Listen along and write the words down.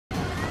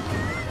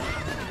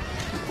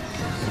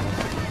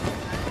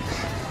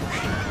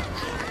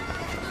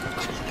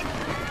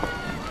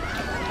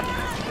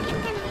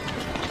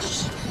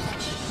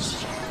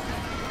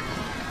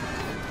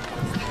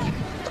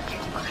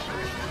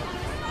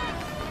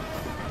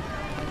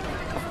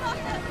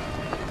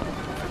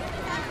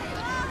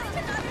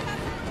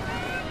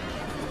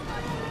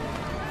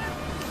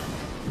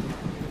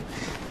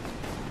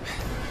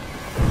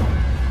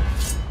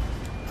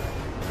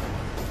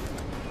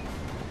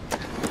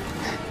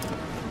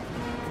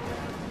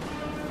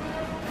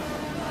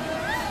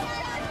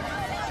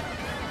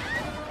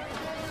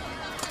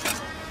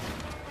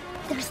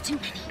too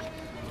many.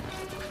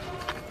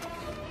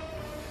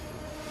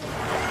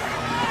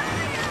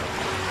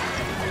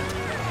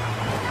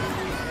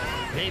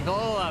 People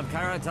of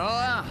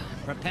Karator,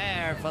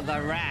 prepare for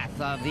the wrath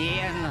of the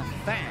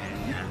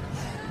Fan.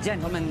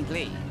 Gentlemen,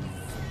 please.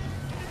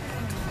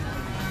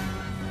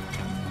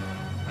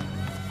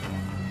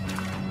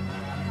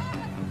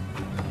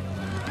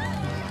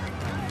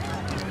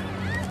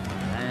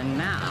 And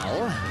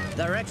now,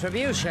 the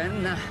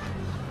retribution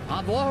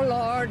of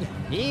Warlord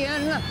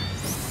Ian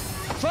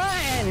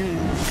Fan!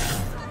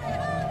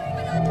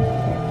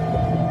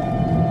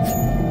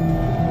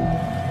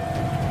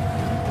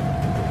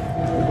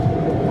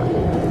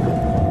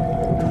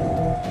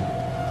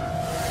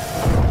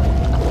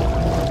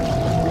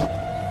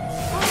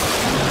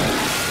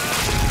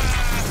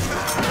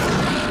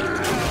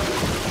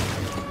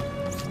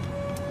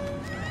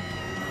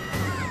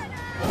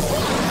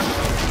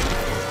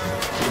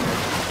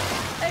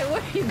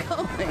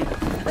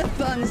 The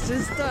fun's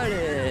just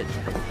started.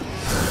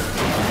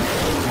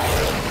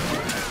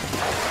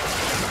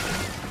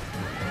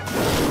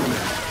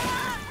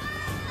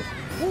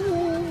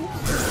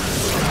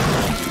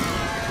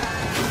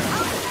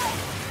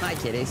 Hi,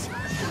 kitties.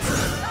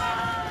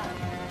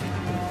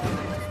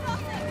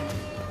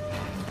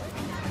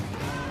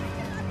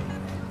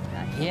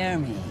 Now hear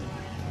me.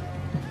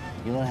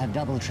 You will have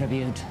double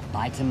tribute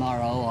by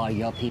tomorrow, or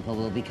your people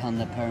will become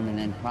the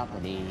permanent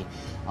property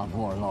of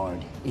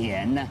Warlord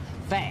Ian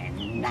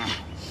Fan.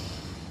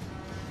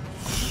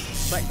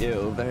 Thank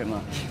you very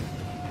much.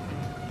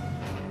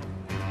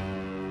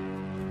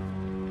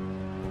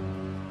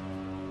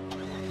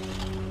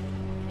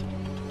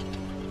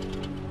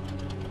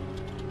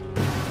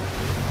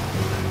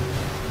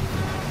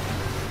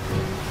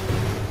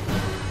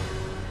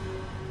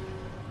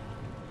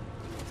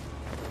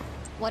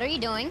 What are you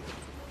doing?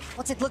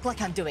 What's it look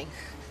like I'm doing?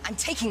 I'm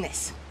taking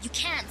this. You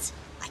can't.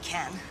 I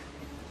can.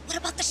 What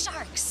about the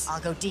sharks? I'll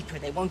go deeper.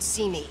 They won't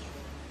see me.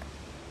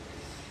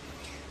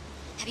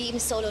 Have you even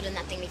soloed in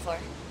that thing before?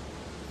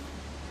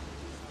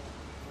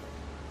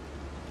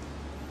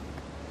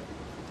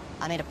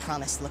 I made a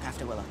promise to look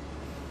after Willow.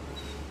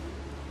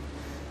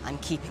 I'm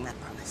keeping that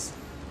promise.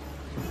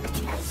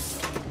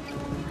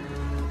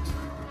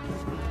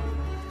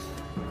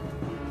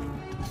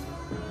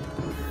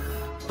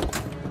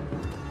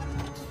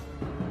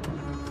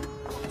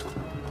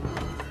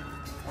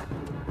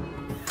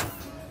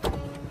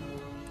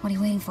 What are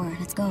you waiting for?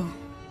 Let's go.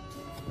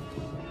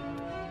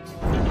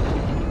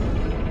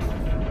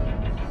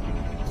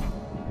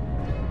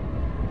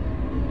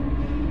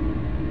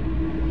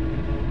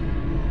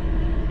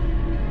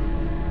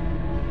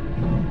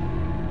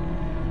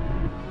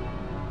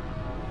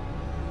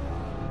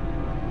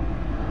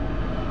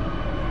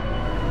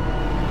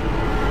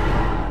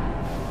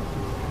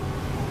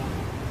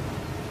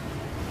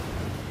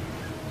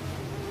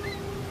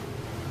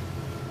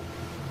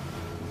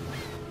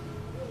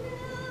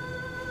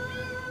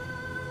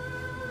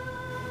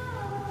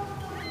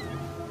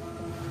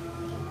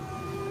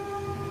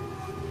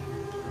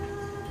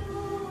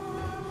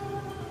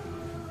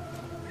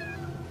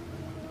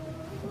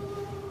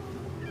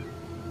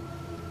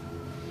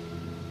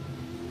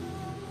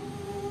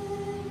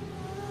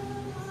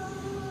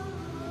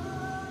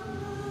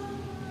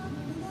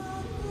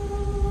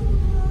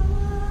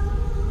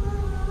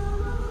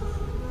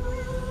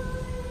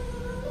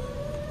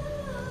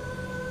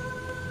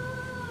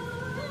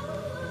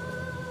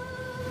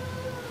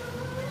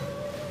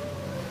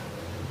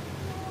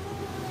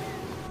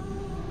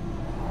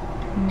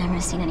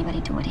 Never seen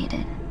anybody do what he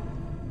did.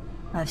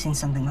 I've seen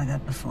something like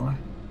that before.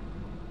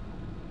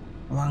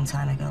 A long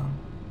time ago.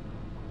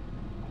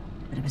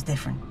 But it was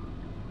different.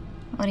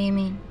 What do you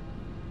mean?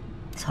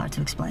 It's hard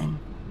to explain.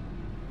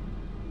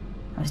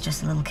 I was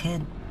just a little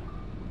kid.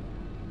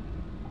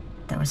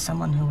 There was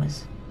someone who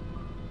was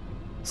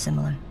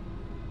similar.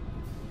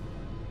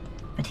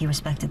 But he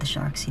respected the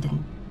sharks. He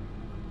didn't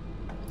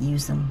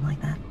use them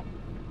like that.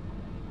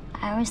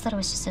 I always thought it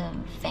was just a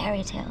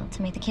fairy tale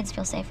to make the kids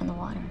feel safe in the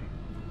water.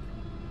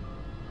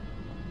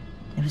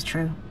 It was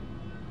true.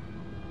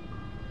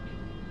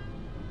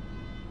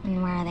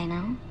 And where are they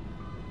now?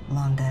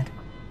 Long dead.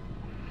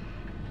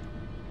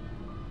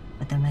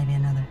 But there may be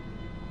another.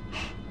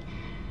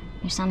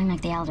 You're sounding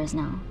like the elders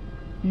now.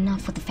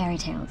 Enough with the fairy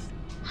tales.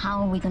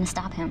 How are we gonna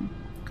stop him?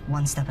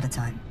 One step at a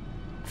time.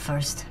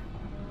 First,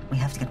 we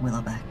have to get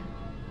Willow back.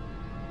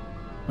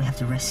 We have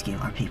to rescue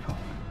our people.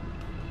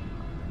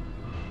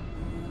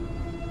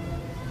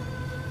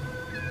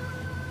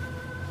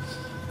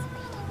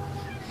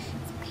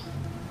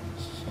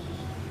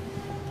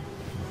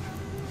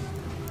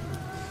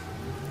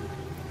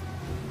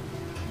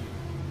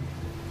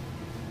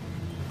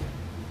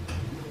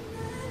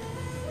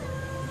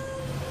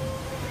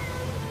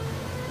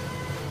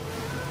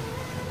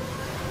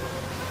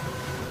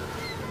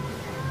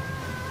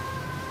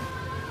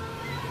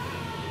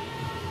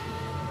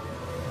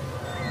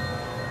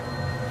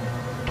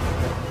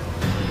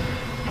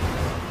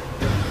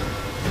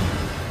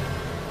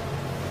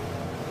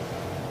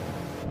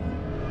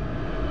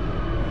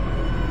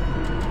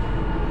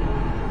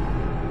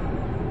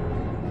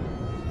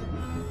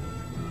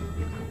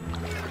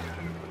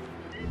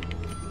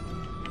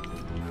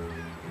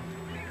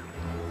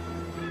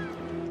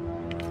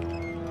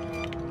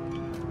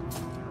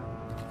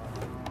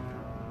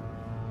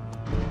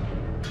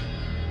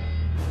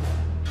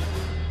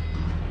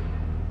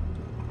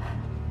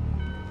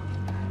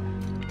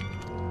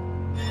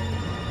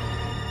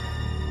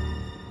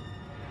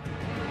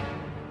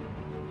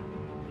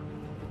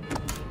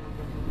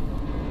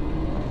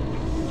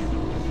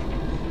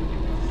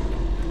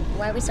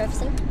 Why are we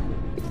surfacing?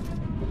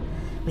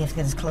 We have to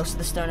get as close to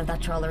the stern of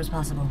that trawler as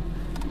possible.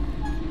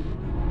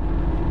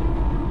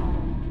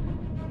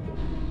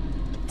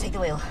 Take the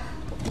wheel.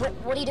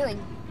 What are you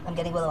doing? I'm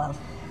getting Willow out.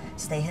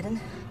 Stay hidden,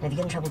 and if you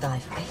get in trouble,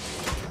 dive, okay?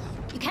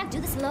 You can't do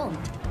this alone.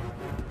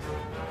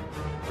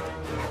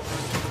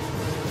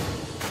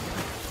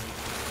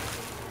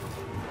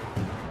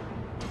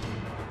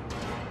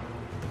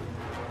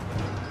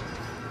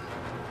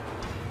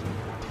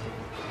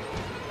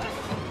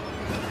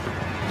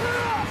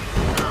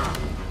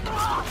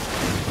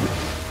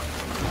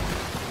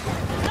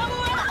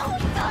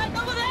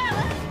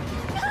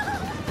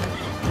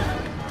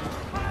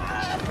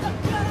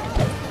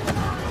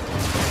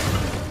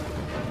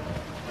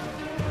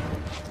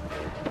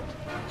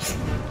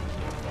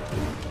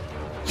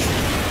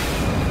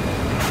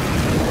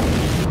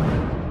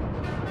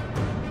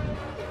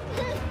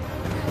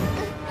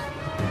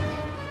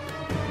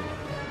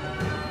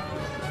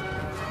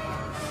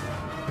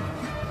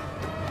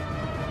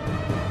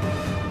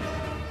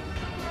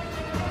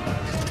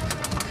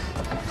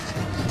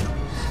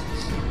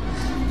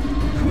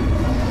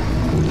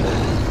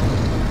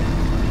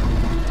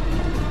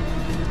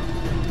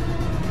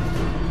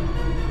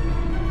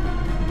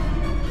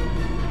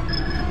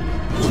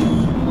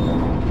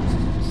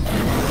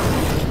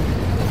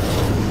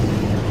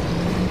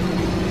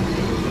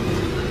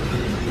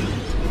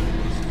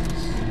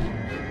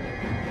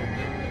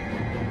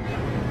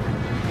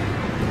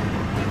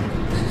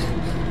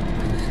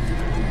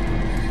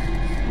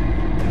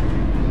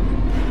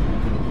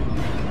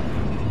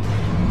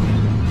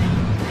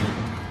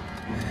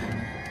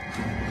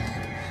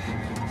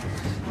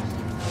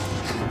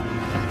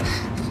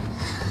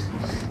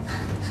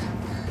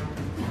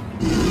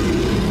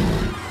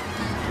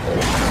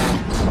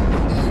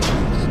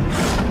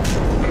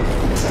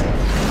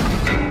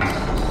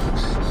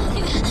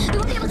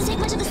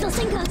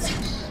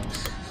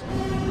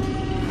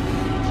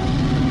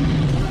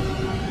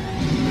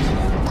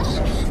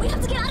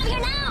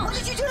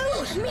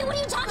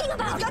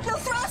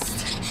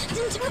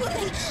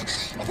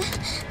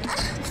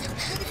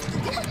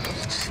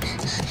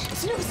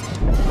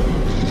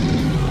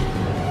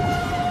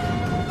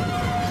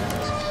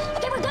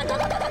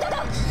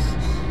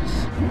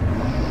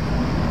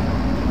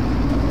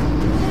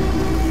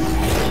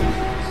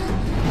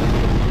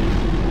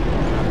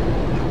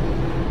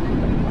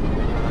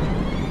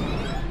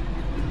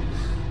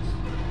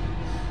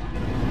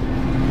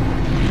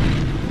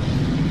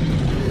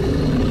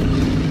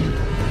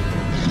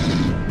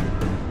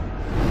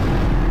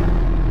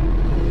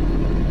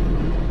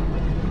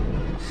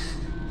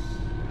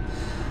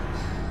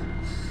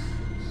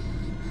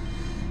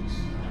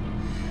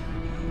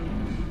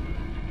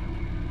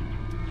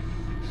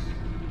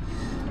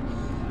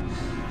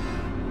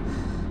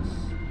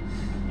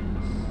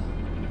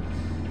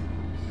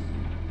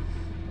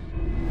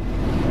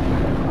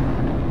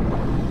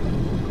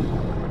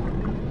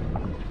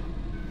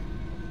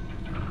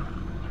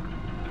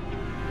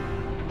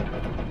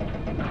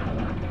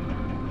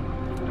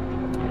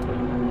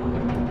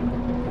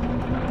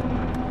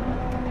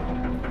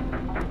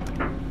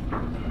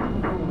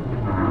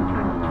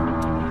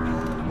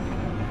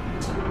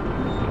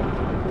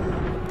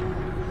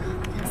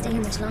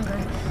 Much longer.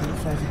 A little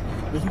further.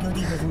 We can go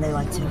deeper than they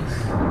like to.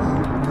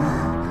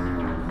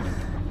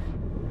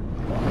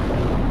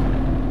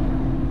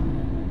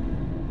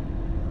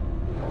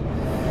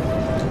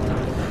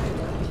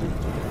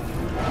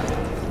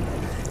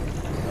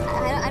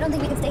 I don't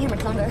think we can stay here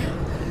much longer.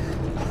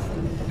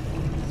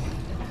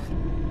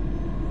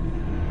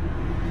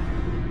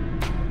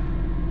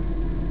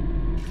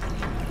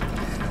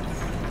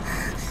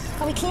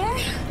 Are we clear?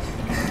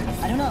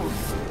 I don't know.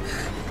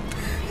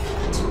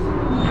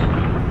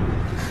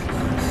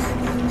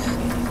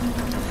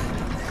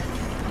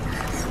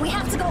 We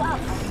have to go up.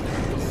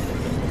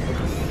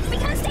 We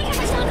can't stay here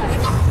much longer.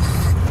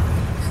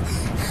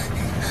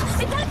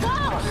 We gotta go.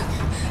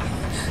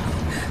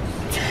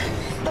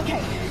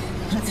 Okay,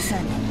 let's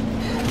ascend.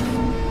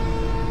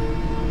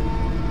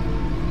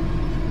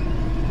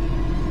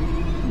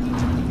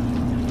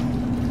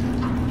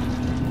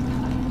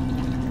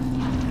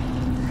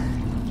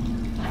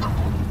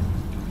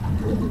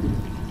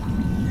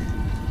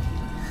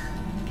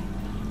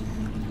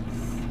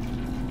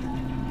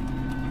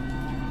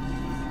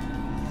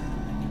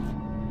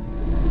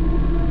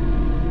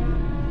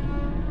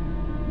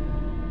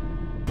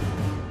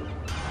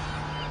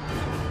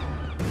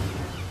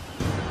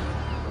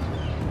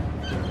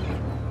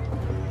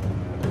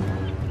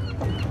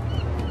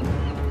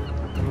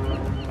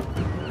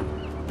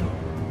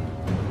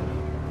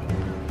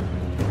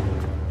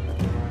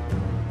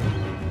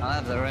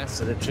 The rest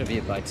of the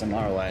tribute by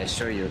tomorrow, I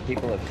assure you.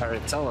 People at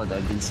Paratoa,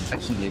 they've been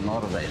sufficiently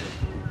motivated.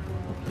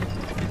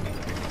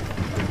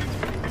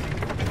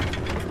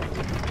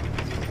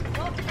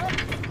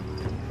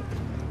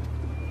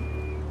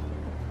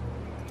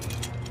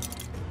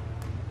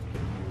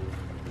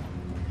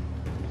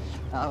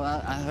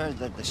 Well, I heard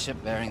that the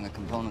ship bearing the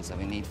components that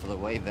we need for the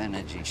wave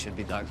energy should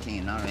be docking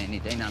in our any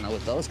day. Now,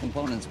 with those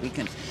components, we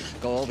can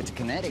go over to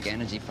kinetic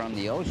energy from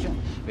the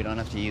ocean. We don't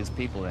have to use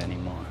people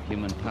anymore,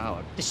 human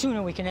power. The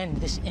sooner we can end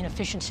this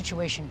inefficient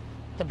situation,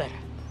 the better.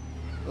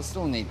 We'll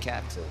still need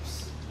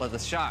captives, but the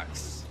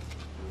sharks.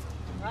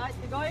 Right,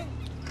 you going?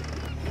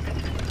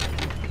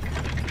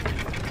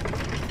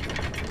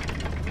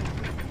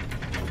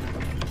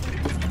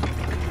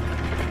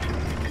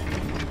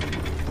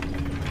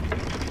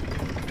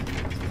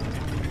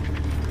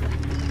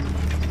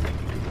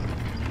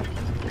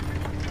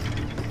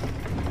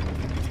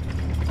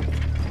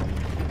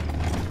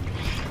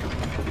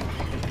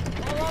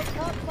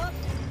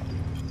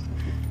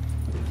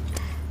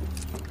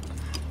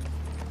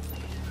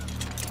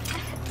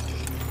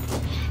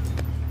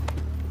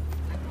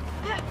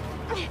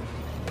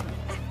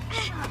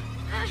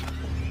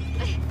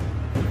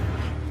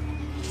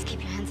 Just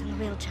keep your hands on the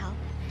wheel, Chal.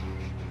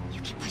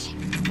 You keep pushing.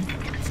 Come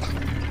on, stop.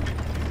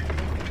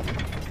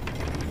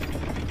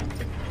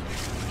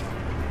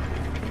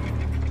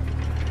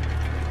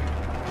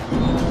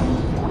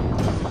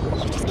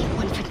 You just keep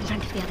one foot in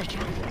front of the other,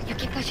 Chal. You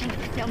keep pushing,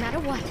 no matter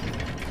what.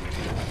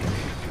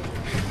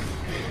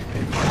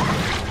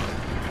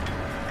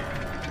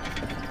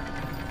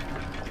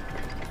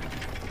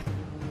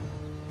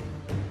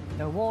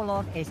 The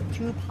warlord is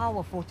too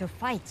powerful to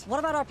fight. What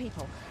about our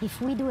people?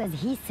 If we do as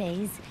he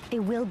says, they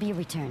will be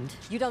returned.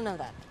 You don't know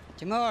that.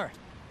 Timur,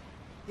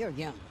 you're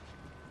young.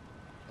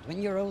 But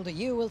when you're older,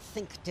 you will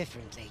think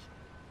differently.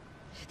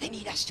 They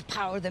need us to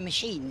power the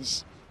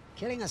machines.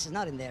 Killing us is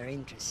not in their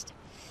interest.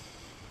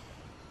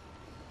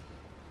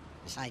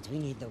 Besides, we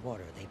need the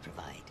water they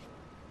provide.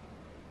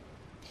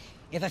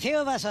 If a few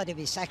of us are to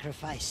be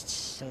sacrificed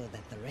so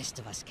that the rest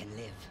of us can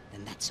live,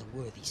 then that's a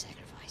worthy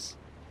sacrifice.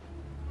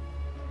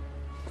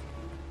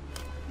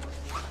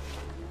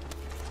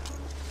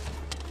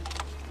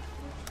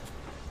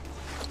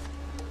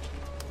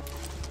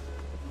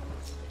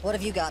 What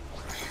have you got?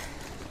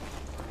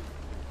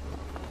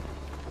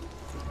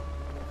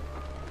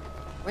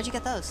 Where'd you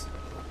get those?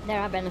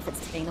 There are benefits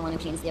to being the one who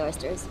cleans the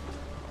oysters.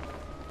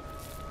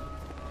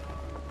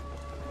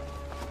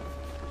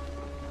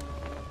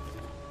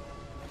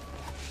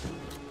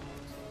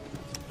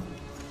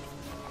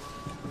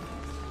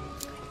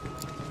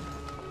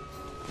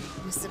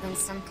 Must have been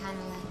some kind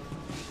of like...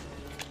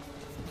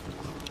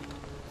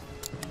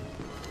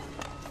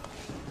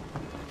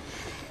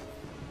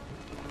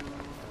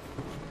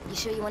 You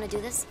sure you want to do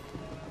this?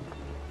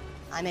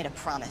 I made a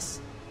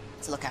promise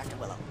to look after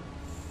Willow.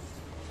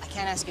 I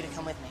can't ask you to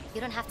come with me. You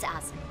don't have to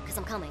ask, because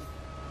I'm coming.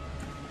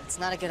 It's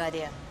not a good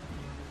idea.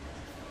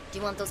 Do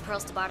you want those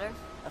pearls to barter?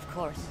 Of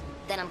course.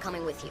 Then I'm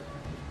coming with you.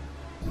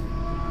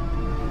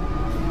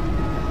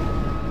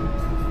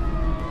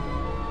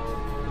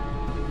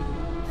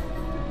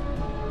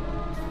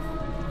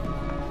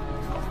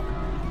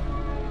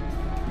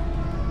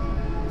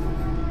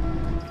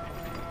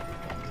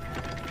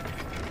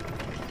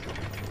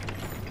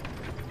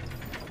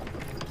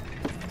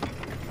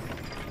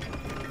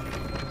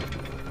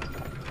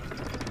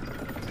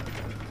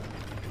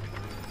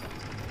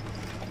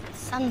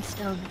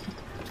 Sunstone.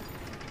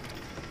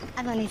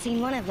 I've only seen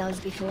one of those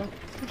before.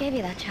 Who gave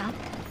you that, child?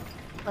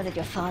 Was it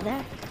your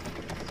father?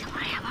 Don't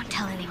worry, I won't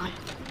tell anyone.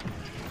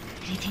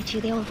 Did he teach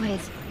you the old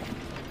ways?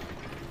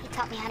 He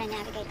taught me how to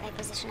navigate by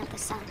position of the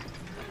sun.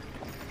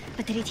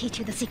 But did he teach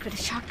you the secret of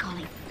shark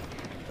calling?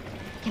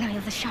 You know, he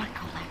was a shark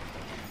caller.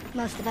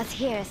 Most of us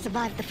here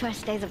survived the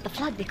first days of the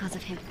flood because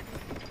of him.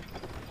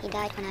 He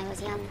died when I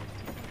was young.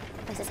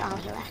 This is all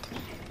he left me.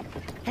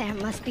 There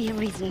must be a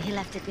reason he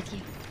left it with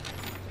you.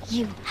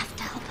 You have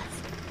to help us.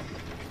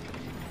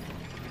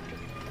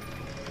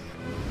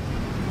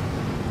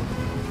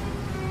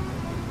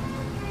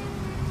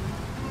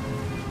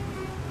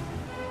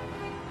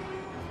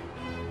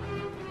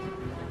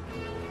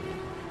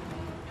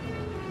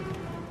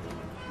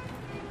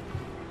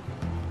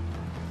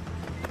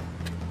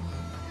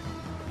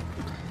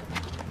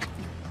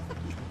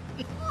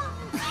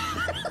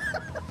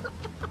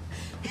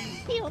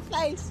 Your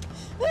face.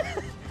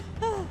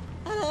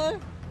 Hello.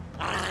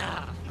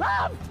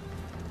 Mom!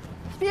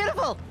 It's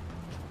beautiful.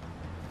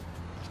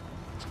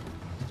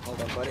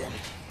 Hold on, buddy.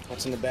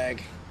 What's in the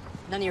bag?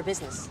 None of your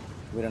business.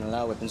 We don't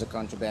allow weapons of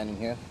contraband in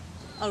here.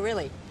 Oh,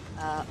 really?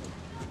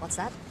 What's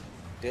that?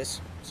 This?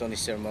 It's only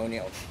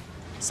ceremonial.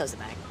 So's the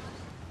bag.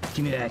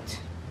 Give me that.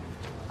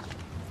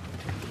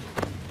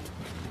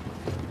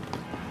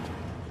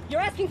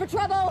 You're asking for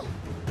trouble!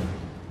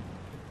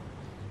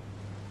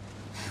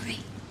 Hurry.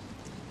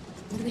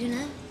 What do we do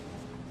now?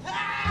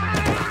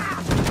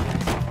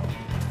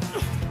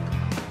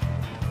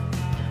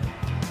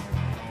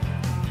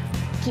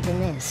 Keeping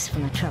this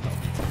from the trouble.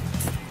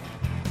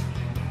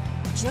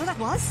 Do you know what that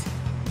was?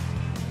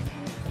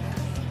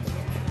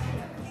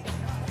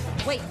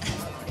 Wait.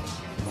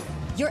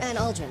 You're Anne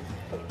Aldrin.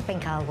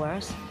 Think I'll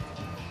worse.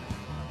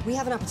 We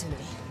have an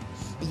opportunity.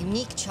 A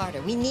unique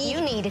charter. We need... You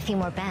need a few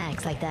more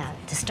bags like that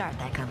to start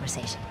that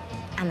conversation.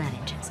 I'm not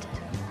interested.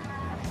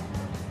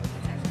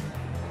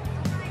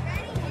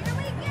 Here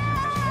we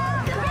go!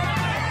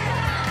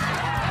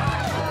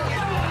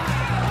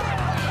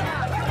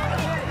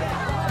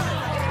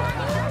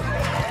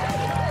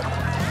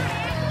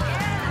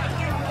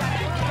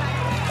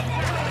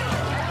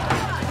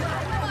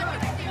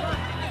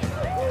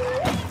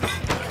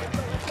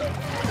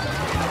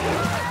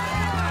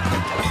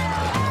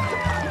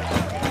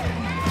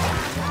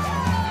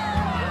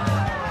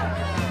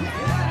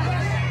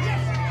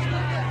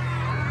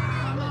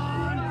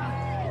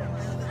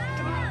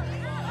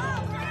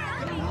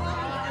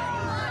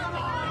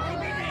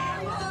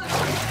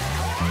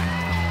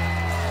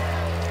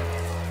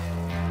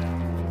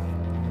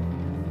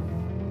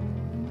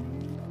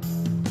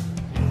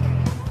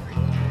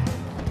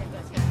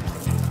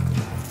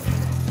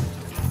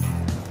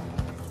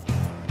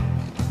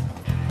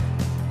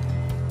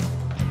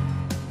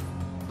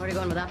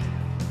 going with that?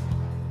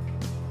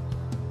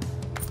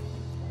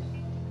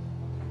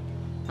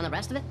 And the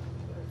rest of it?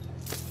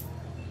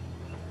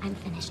 I'm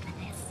finished with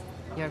this.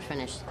 You're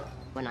finished.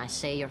 When I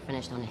say you're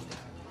finished, honey.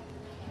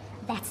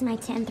 That's my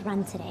 10th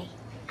run today.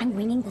 I'm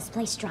wringing this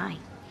place dry.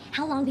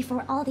 How long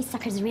before all these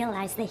suckers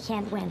realize they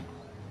can't win?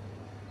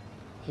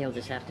 He'll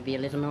just have to be a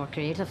little more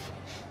creative.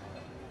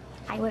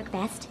 I work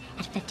best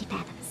at 50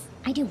 fathoms.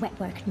 I do wet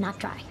work, not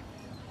dry.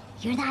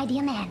 You're the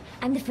idea man.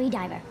 I'm the free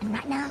diver. And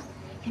right now,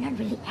 you're not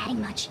really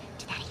adding much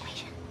to that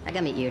equation. I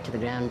got my ear to the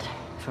ground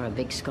for a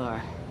big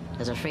score.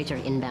 There's a freighter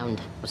inbound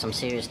with some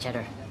serious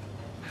cheddar.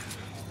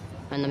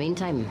 In the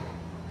meantime,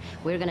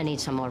 we're gonna need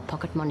some more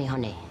pocket money,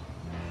 honey.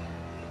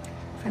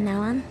 From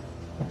now on,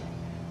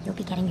 you'll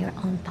be getting your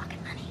own pocket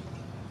money.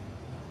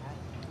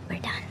 We're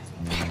done.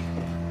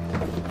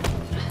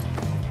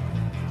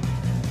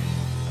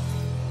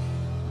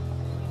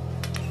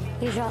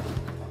 Here's your...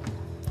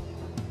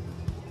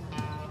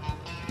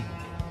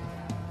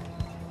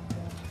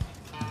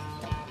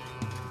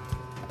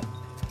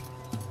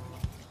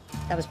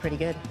 That was pretty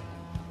good.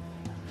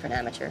 For an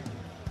amateur.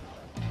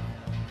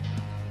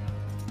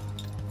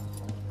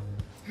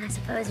 I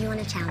suppose you want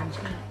to challenge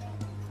me.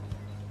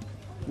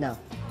 No.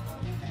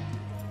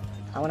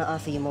 I want to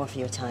offer you more for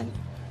your time.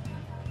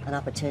 An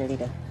opportunity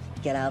to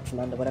get out from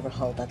under whatever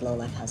hold that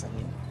lowlife has on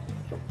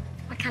you.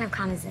 What kind of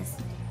con is this?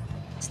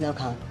 It's no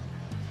con.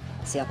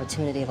 It's the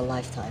opportunity of a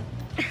lifetime.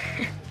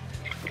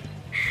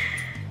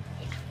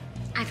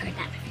 I've heard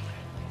that.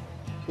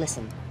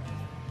 Listen,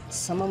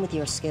 someone with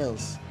your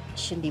skills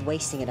shouldn't be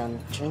wasting it on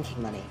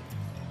drinking money.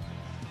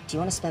 Do you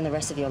want to spend the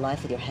rest of your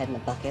life with your head in a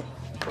bucket?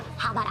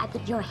 How about I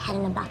put your head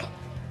in a bucket?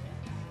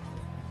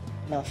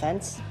 No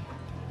offense,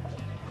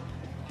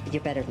 but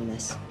you're better than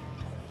this.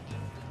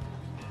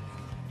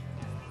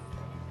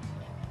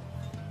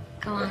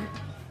 Go on.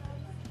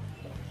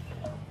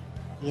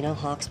 You know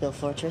Hawksbill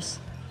Fortress?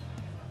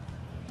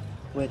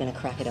 We're gonna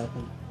crack it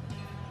open.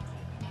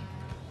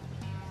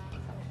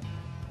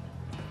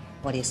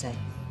 What do you say?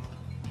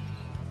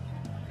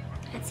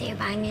 I'd say you're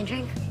buying me a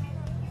drink.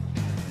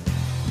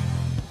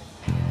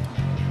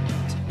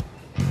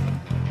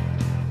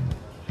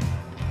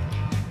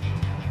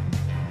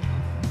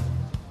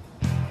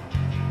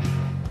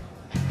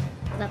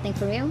 Is that thing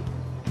for real?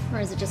 Or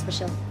is it just for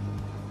show?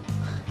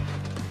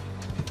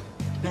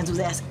 Depends who's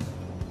asking.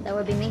 That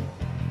would be me. In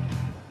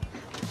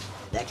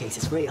that case,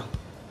 it's real.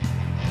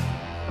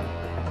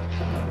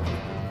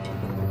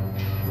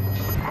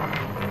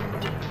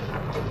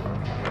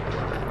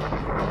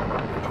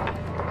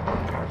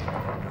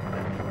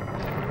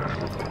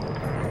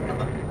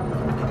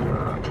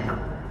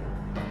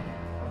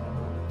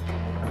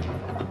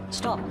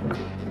 Stop.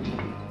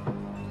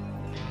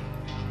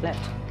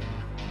 Left.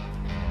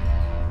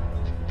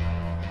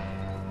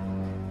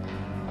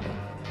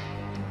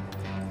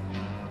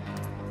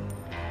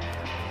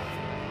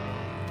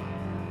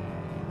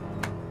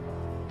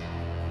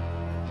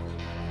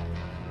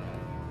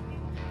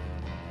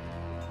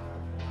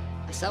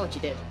 I saw what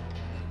you did.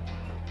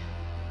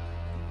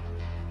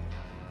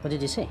 What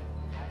did you see?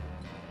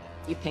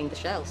 You pinged the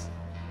shells.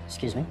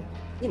 Excuse me?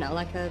 You know,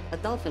 like a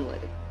dolphin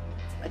would.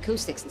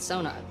 Acoustics and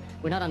sonar.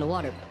 We're not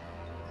underwater.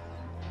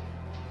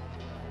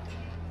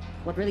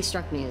 What really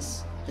struck me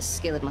is the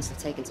skill it must have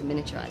taken to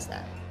miniaturize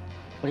that.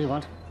 What do you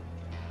want?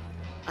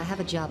 I have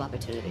a job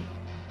opportunity.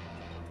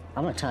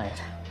 I'm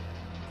retired.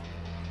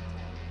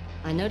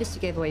 I noticed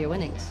you gave away your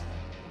winnings.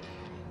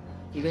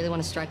 You really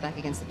want to strike back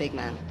against the big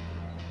man?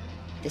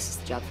 This is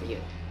the job for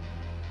you.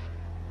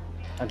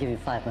 I'll give you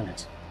 5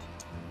 minutes.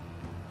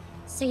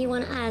 So you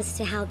want us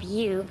to help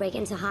you break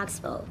into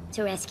Hawksbill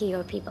to rescue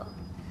your people?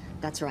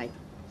 That's right.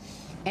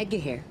 Edgar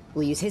here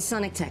will use his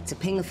sonic tech to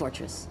ping the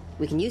fortress.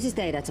 We can use his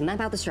data to map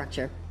out the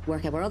structure,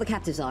 work out where all the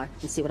captives are,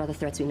 and see what other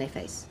threats we may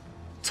face.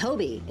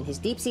 Toby, in his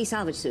deep-sea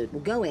salvage suit, will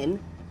go in,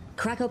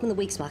 crack open the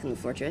weak spot in the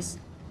fortress,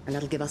 and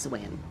that'll give us a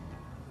way in.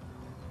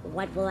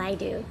 What will I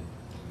do?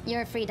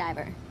 You're a free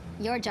diver.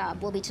 Your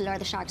job will be to lure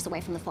the sharks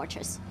away from the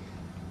fortress.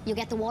 You'll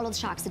get the wall of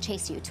sharks to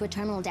chase you to a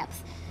terminal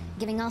depth,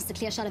 giving us the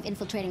clear shot of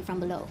infiltrating from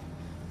below.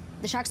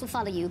 The sharks will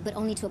follow you, but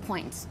only to a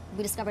point.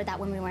 We discovered that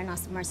when we were in our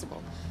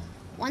submersible.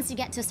 Once you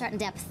get to a certain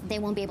depth, they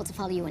won't be able to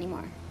follow you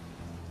anymore.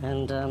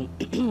 And,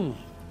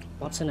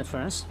 what's in it for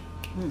us?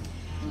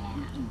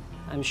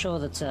 I'm sure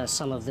that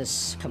some of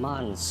this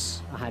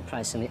commands a high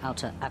price in the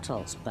outer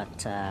atolls,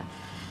 but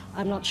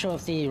I'm not sure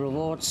if the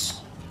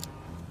rewards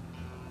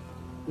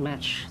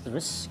match the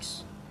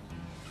risks.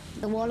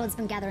 The warlord's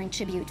been gathering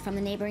tribute from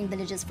the neighboring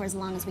villages for as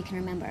long as we can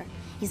remember.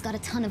 He's got a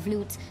ton of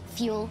loot,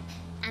 fuel,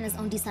 and his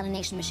own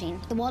desalination machine.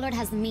 The warlord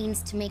has the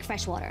means to make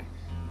fresh water,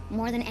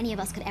 more than any of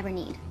us could ever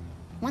need.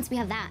 Once we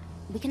have that,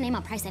 we can name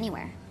our price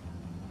anywhere.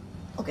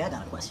 Okay, I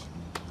got a question.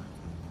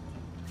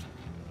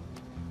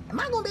 Am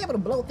I gonna be able to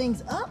blow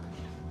things up?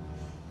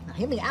 Now,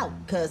 hear me out,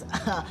 cause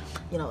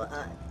you know,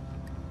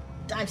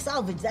 dive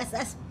salvage,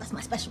 that's my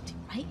specialty,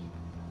 right?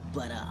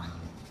 But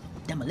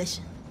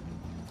demolition,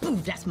 ooh,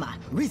 that's my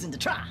reason to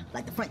try,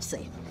 like the French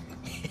say.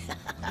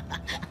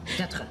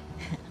 D'être.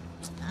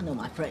 I know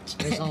my French.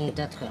 Raison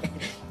d'être.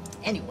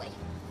 Anyway,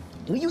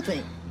 do you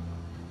think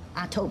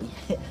Toby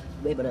will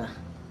be able to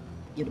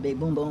get the big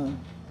boom boom?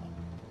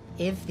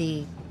 If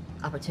the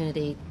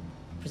opportunity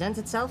presents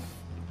itself,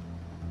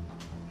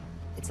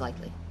 it's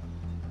likely.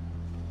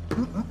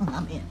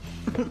 I'm in.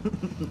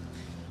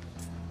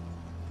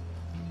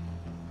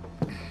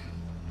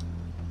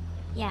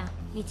 Yeah,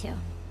 me too.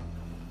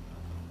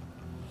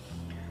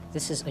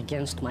 This is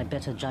against my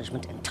better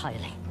judgment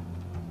entirely.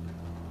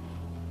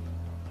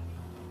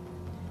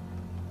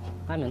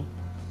 I'm in.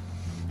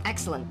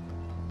 Excellent.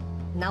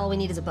 Now all we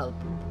need is a boat.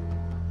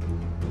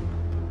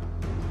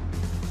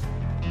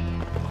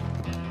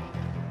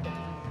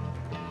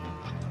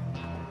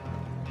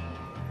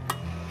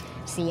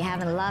 So you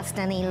haven't lost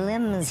any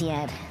limbs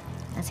yet.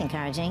 That's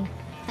encouraging.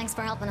 Thanks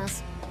for helping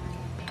us.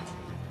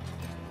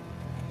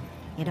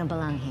 You don't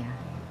belong here.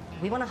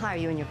 We want to hire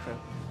you and your crew.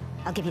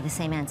 I'll give you the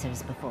same answer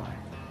as before.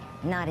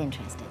 Not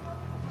interested.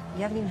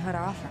 You haven't even heard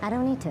our offer. I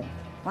don't need to.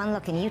 One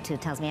look in you two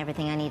tells me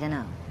everything I need to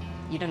know.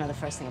 You don't know the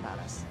first thing about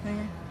us.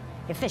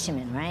 You're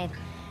fishermen, right?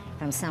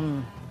 From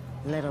some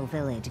little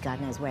village, God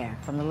knows where.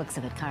 From the looks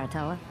of it,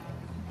 Karatoa.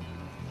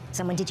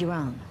 Someone did you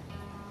wrong.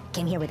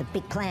 Came here with a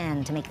big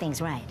plan to make things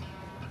right.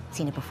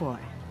 Seen it before.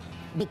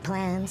 Big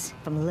plans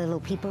from little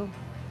people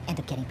end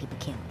up getting people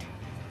killed.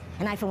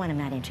 And I, for one, am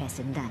not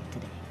interested in that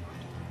today.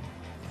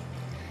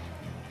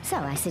 So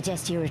I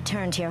suggest you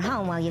return to your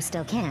home while you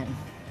still can.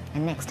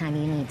 And next time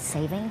you need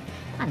saving,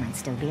 I might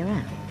still be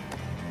around.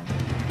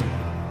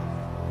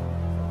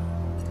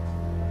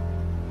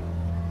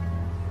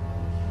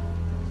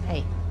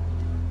 Hey,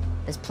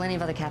 there's plenty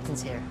of other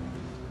captains here.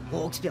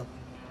 Hawksbill,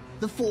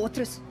 the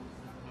fortress.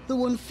 The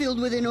one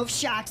filled with enough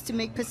sharks to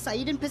make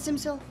Poseidon piss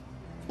himself.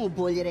 Oh,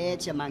 boy, your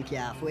head, you monkey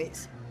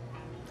halfways.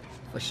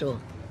 For sure.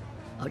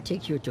 I'll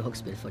take you to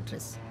Hawksbill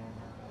Fortress.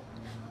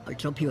 I'll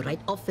drop you right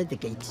off at the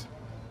gate.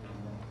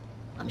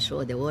 I'm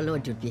sure the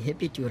warlord would be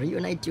happy to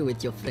reunite you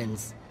with your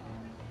friends.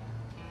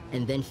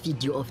 And then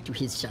feed you off to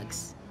his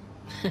sharks.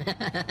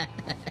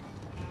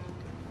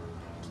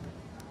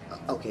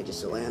 Okay, just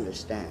so I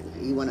understand,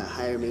 you want to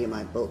hire me in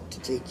my boat to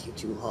take you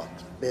to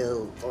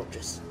Hawksbill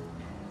Fortress.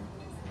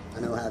 I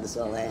know how this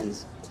all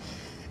ends.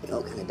 You're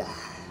all gonna die.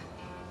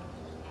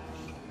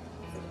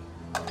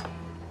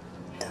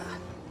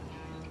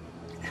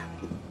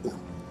 No.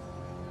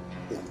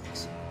 No,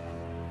 thanks.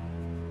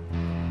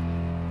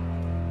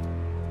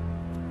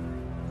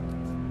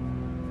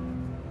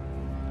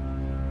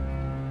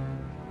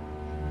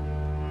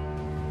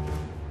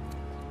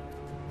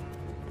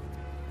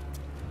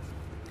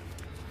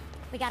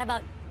 We got a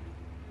boat.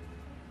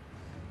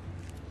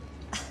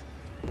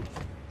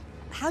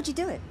 How'd you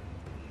do it?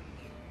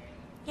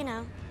 You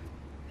know,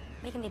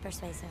 we can be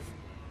persuasive.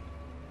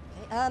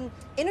 Okay,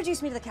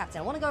 introduce me to the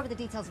captain. I want to go over the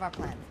details of our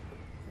plan.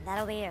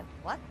 That'll be you.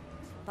 What?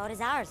 Boat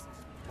is ours.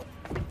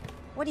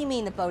 What do you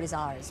mean the boat is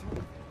ours?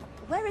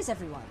 Where is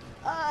everyone?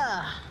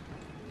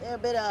 They're a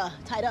bit,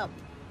 tied up.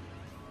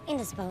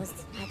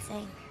 Indisposed, I'd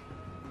say.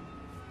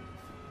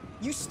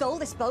 You stole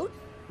this boat?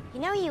 You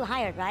know who you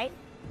hired, right?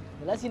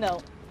 The less you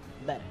know,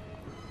 the better.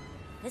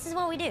 This is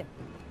what we do.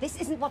 This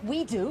isn't what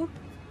we do,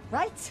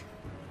 right?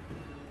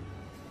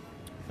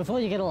 Before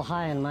you get all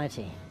high and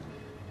mighty,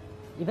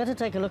 you better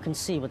take a look and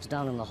see what's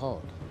down in the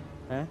hold.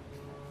 Huh?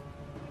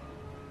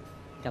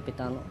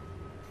 Capitano?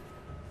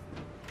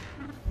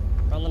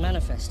 From the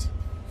manifest.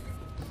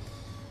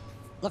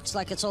 Looks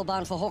like it's all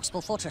bound for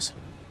Hawksbill Fortress.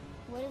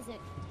 What is it?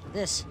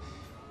 This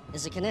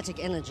is a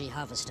kinetic energy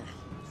harvester.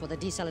 For the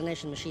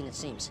desalination machine, it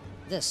seems.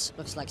 This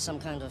looks like some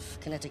kind of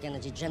kinetic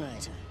energy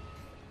generator.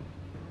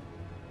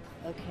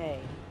 Okay.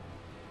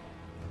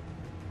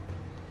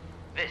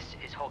 This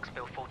is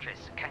Hawksbill Fortress.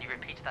 Can you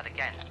repeat that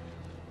again?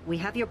 We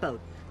have your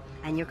boat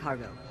and your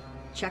cargo.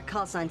 Check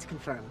call signs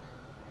confirm.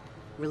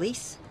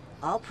 Release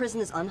all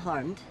prisoners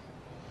unharmed,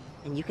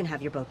 and you can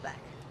have your boat back.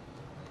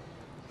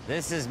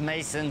 This is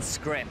Mason's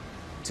script.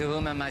 To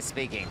whom am I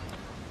speaking?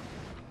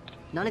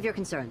 None of your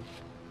concern.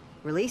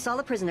 Release all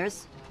the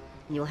prisoners,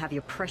 and you'll have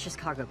your precious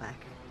cargo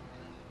back.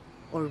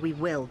 Or we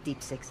will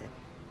deep six it.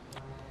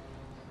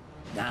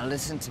 Now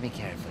listen to me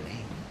carefully.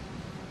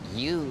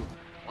 You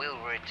will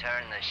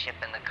return the ship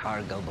and the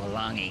cargo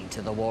belonging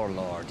to the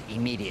warlord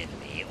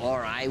immediately,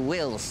 or I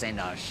will send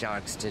our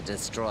sharks to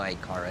destroy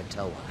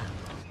Karatoa.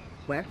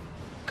 Where?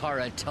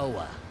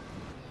 Karatoa.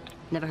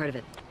 Never heard of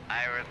it.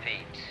 I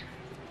repeat.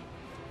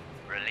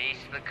 Release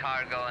the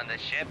cargo and the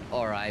ship,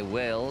 or I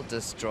will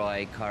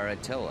destroy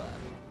Karatoa.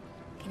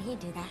 Can he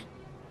do that?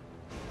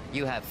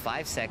 You have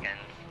 5 seconds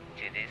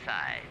to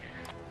decide.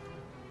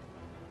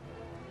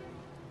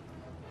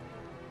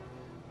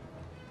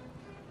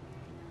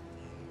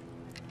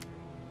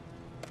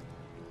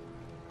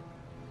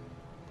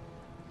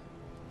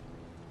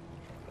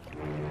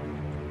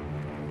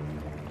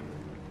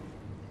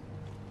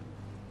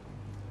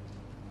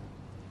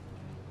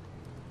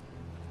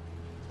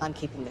 I'm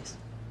keeping this.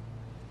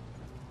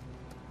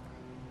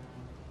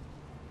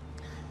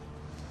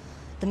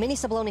 The mini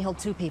sub will only hold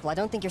 2 people. I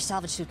don't think your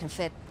salvage suit can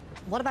fit.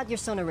 What about your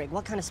sonar rig?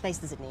 What kind of space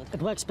does it need?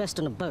 It works best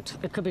on a boat.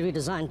 It could be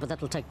redesigned, but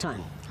that will take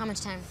time. How much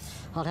time?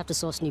 I'll have to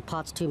source new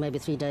parts, 2, maybe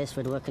 3 days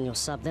for it to work in your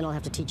sub. Then I'll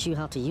have to teach you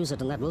how to use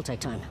it, and that will take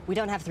time. We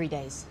don't have 3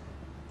 days.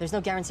 There's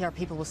no guarantee our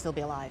people will still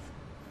be alive.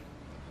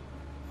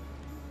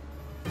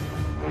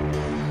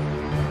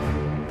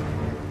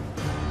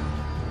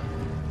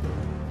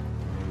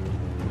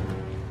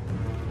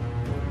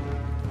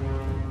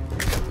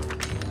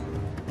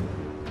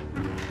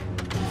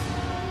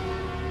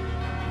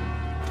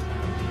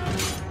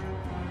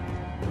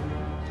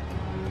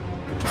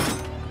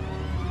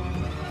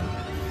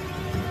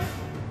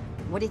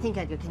 What do you think,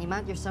 Edgar? Can you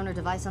mount your sonar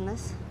device on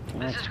this?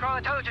 This is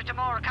Croatoa to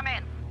Timor. Come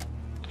in.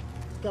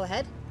 Go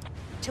ahead.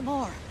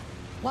 Timor,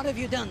 what have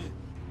you done?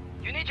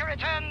 You need to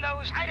return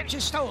those items you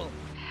stole.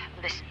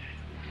 Listen,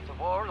 the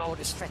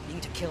warlord is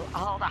threatening to kill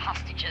all the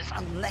hostages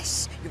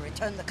unless you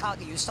return the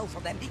cargo you stole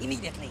from them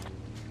immediately.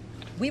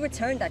 We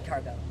returned that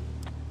cargo.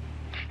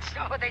 It's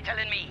not what they're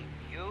telling me.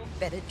 You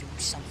better do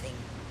something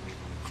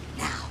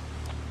now.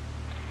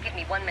 Give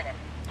me 1 minute.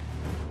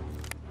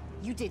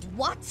 You did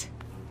what?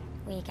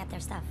 We get their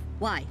stuff.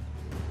 Why?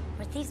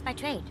 We're thieves by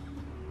trade.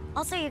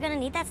 Also, you're gonna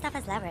need that stuff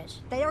as leverage.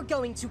 They are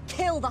going to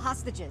kill the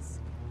hostages.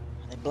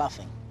 They're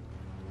bluffing.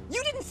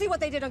 You didn't see what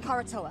they did on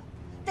Karatoa.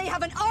 They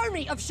have an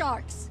army of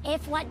sharks.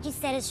 If what you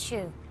said is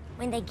true,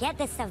 when they get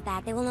this stuff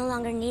back, they will no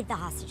longer need the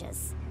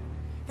hostages.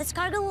 This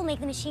cargo will make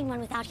the machine run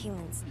without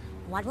humans.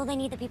 What will they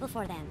need the people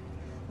for then?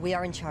 We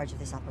are in charge of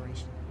this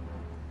operation.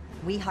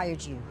 We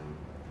hired you.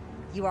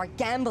 You are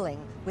gambling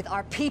with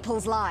our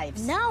people's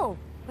lives. No!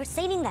 We're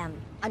saving them.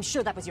 I'm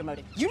sure that was your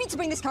motive. You need to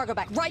bring this cargo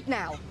back right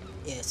now.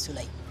 Yeah, it's too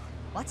late.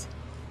 What?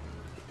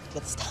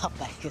 Get the stuff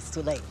back. It's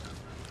too late.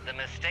 The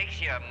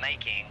mistakes you're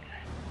making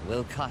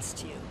will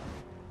cost you.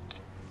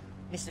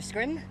 Mr.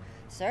 Scrim,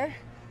 sir,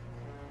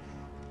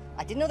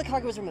 I didn't know the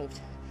cargo was removed.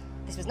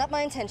 This was not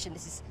my intention.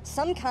 This is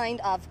some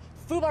kind of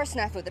foobar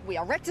snafu that we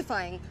are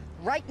rectifying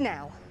right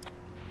now.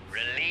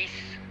 Release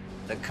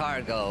the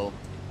cargo,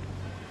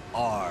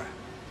 or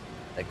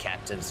the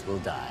captives will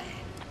die.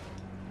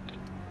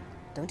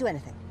 Don't do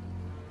anything.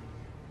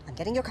 I'm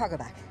getting your cargo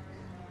back.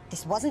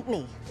 This wasn't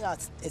me. No,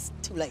 it's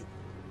too late.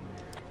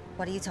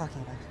 What are you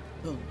talking about?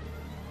 Boom.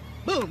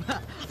 Boom!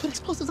 Ha! Put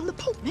explosives on the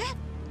boat, man!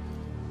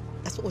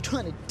 That's what we're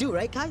trying to do,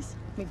 right, guys?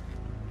 I mean,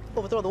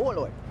 overthrow the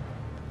warlord.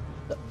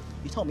 Look,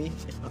 you told me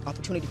if an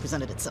opportunity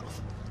presented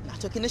itself, and I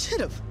took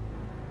initiative.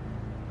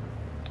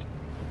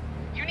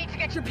 You need to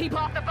get your people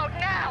off the boat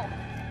now!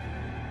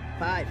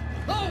 5,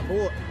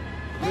 4,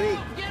 3,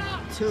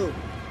 2,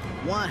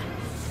 1.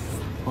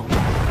 Oh.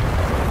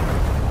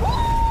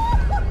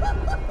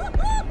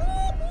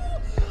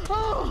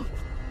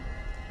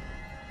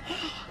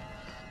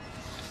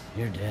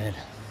 You're dead.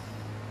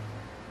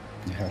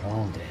 You're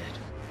all dead.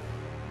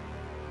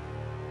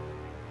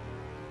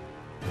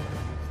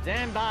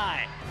 Stand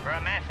by for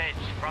a message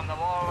from the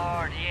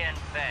warlord Ian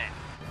Phim.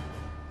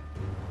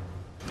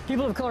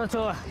 People of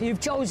Karatoa,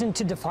 you've chosen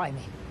to defy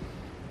me.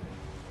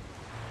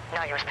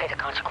 Now you must pay the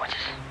consequences.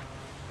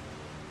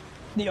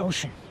 The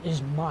ocean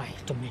is my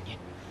dominion.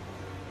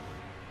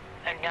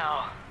 And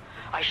now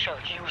I shall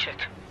use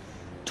it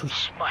to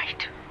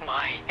smite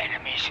my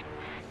enemies.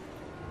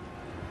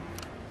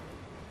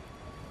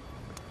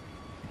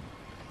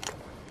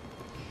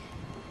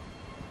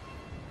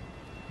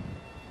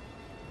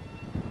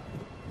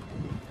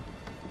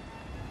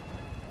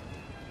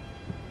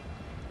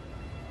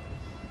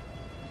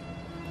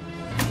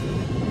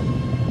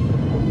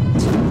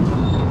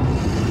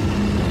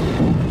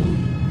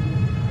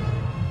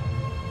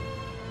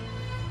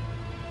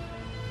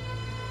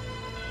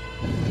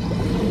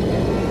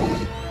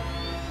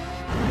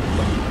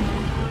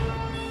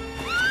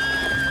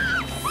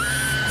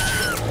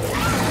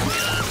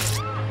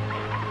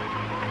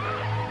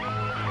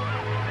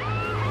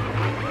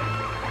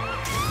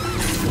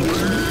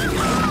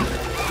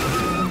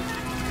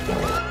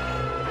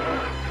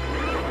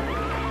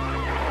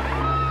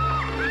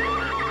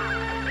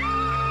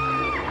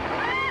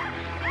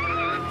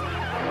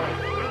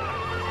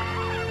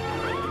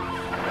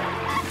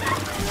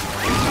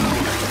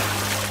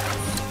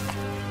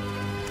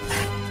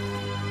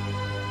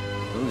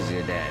 Who's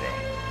your daddy?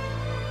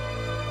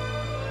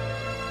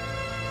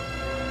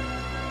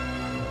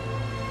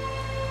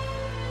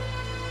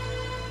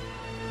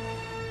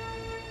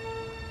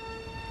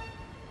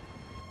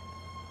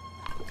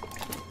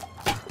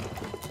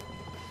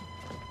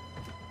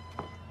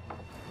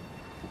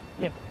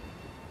 Yep.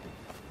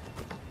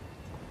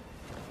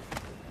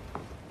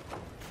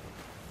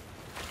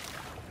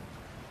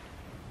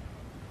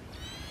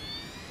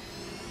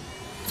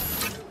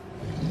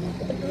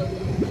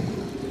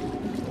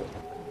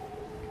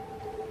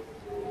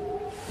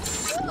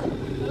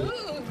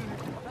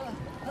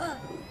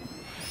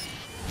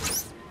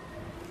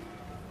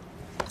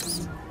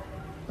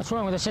 What's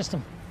wrong with the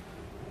system?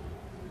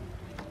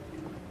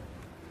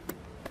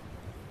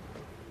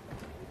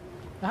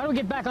 How do we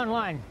get back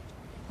online?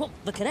 Well,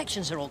 the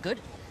connections are all good.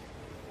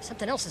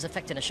 Something else is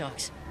affecting the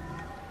sharks.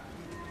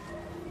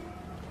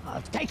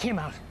 Take him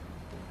out.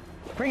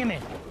 Bring him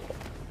in.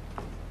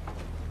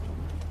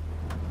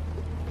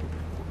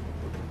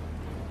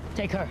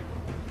 Take her.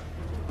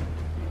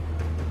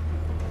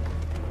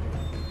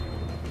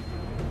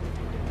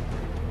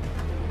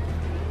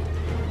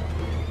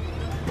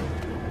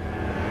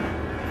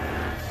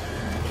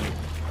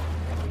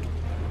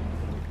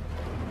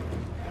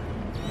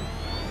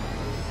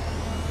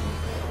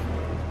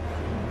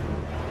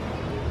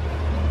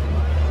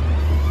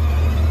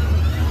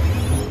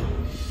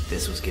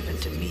 This was given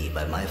to me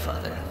by my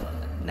father.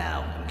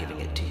 Now I'm giving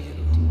it to you.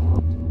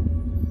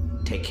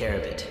 Take care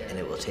of it, and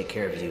it will take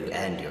care of you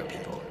and your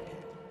people.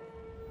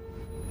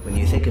 When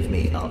you think of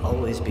me, I'll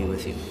always be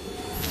with you.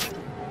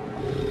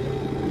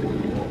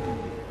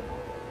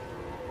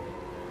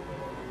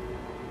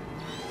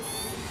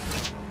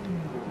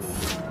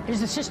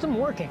 Is the system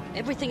working?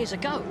 Everything is a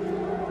go.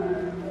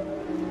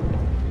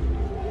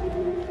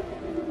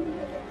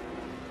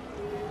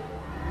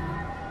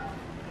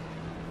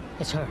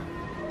 It's her.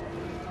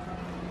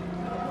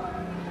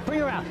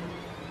 Bring her out.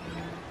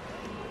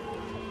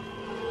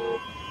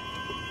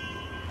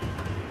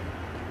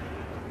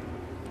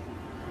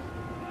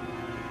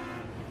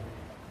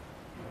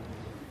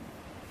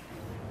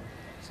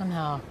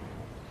 Somehow,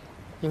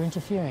 you're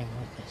interfering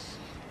with this,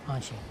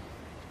 aren't you?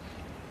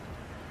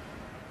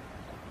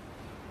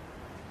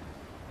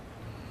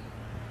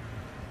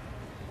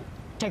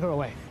 Take her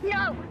away.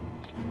 No!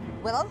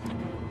 Willow?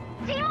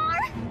 Timur!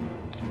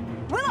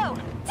 Willow!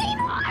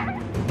 Timur!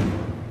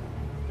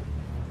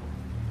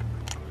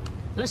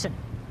 Listen,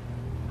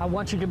 I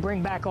want you to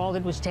bring back all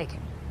that was taken,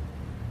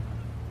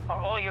 or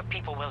all your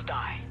people will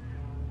die.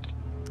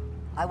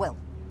 I will.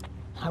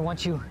 I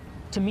want you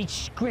to meet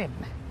Scrim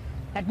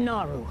at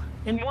Nauru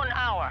in 1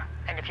 hour.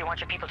 And if you want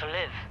your people to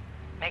live,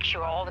 make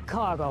sure all the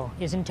Cargo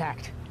is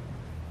intact.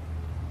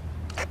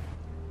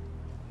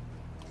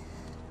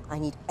 I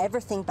need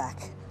everything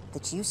back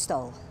that you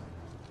stole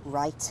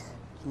right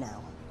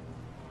now.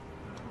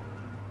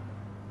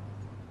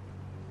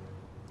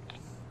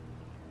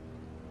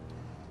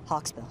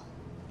 Hawksbill,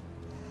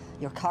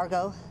 your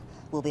cargo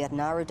will be at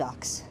Nauru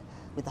docks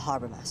with the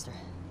harbor master.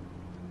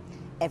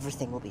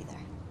 Everything will be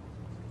there.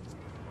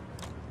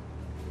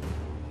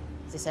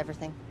 Is this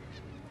everything?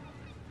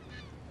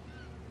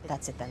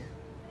 That's it then.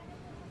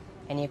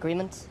 Any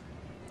agreement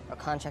or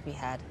contract we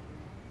had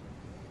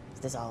is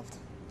dissolved.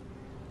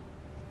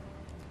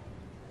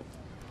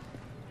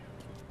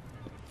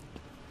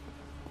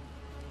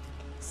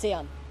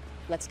 Sion,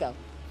 let's go.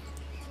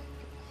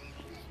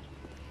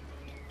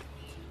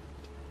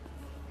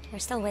 We're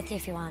still with you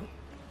if you want.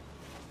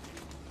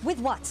 With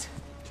what?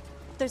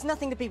 There's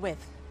nothing to be with.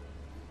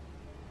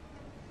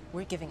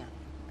 We're giving up.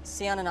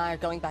 Sion and I are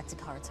going back to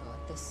Karatoa.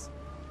 This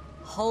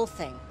whole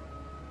thing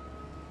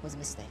was a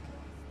mistake.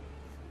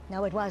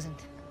 No, it wasn't.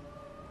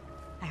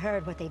 I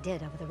heard what they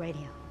did over the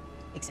radio.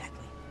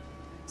 Exactly.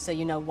 So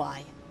you know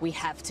why we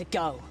have to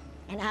go.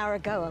 An hour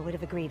ago, I would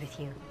have agreed with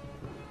you.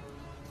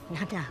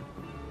 Not now.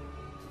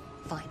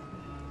 Fine.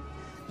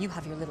 You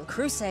have your little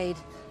crusade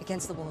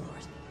against the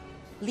Warlord.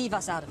 Leave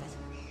us out of it.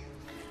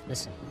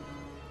 Listen,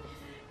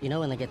 you know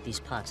when they get these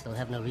parts, they'll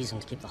have no reason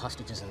to keep the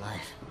hostages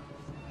alive.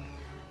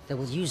 They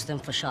will use them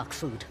for shark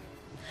food.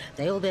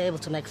 They will be able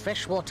to make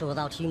fresh water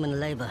without human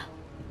labor.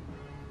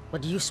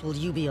 What use will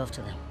you be of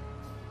to them?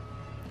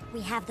 We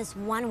have this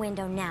one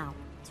window now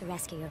to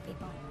rescue your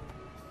people.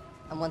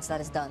 And once that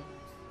is done,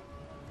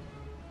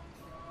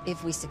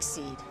 if we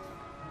succeed,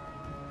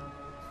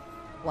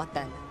 what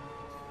then?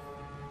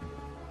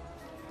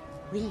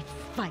 We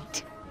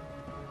fight.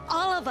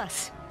 All of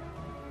us!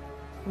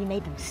 We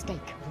made the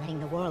mistake of letting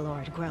the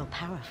Warlord grow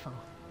powerful.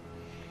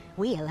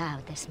 We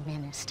allowed this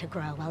menace to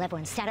grow while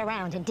everyone sat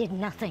around and did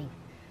nothing.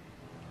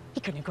 He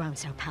couldn't have grown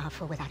so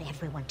powerful without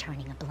everyone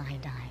turning a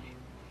blind eye.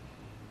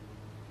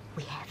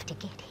 We have to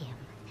get him,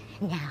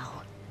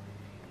 now,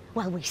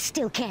 while we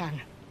still can.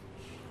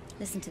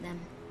 Listen to them.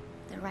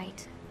 They're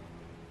right.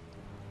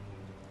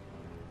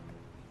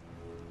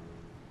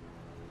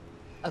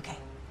 Okay.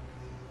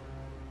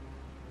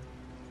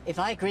 If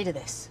I agree to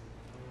this,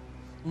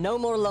 no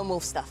more lone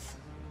wolf stuff.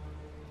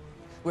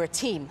 We're a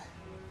team.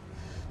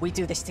 We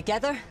do this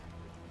together,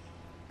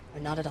 or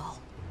not at all.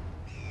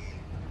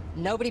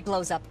 Nobody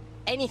blows up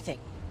anything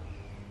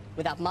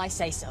without my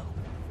say-so.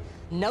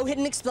 No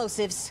hidden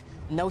explosives,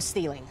 no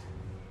stealing.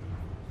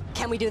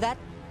 Can we do that?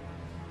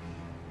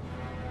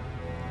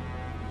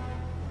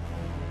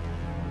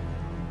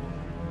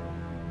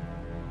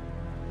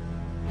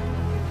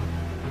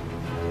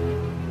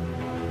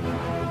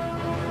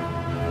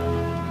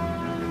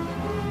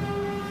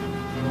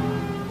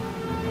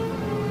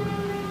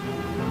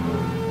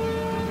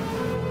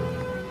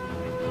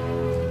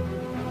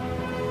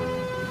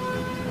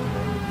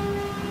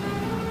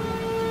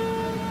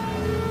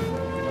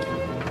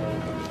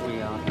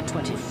 We are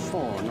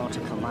 24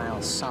 nautical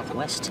miles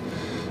southwest.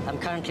 I'm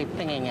currently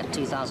pinging at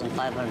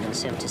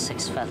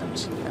 2,576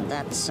 fathoms, and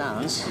that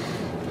sounds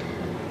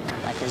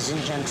like a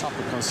Xinjiang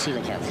tropical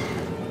coelacanth.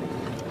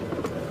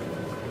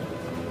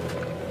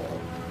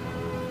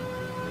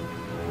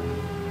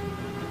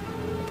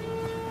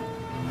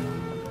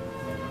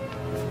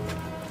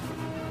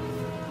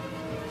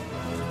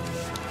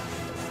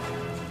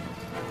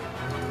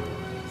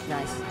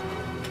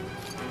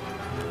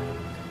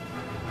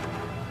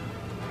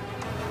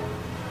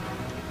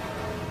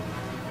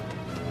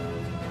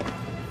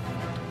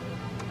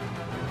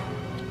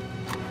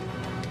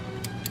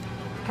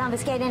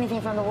 confiscate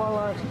anything from the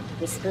warlord,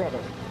 we split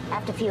it.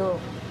 After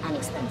fuel and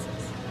expenses.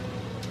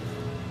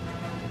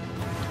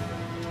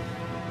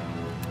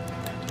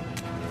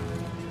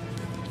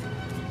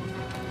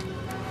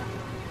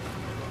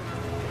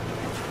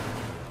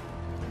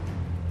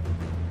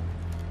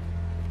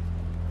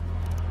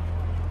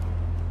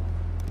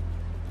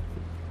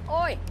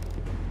 Oi!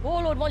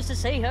 Warlord wants to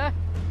see her.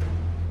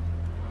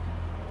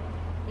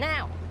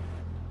 Now!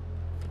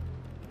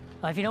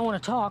 If you don't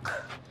want to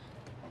talk,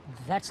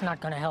 that's not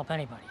going to help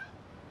anybody.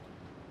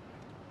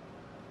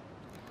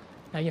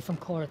 Now, you're from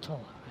Koratola,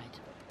 right?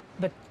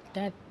 But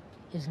that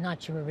is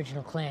not your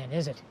original clan,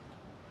 is it?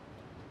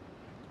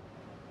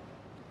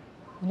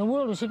 When the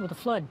world was hit with a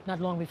flood not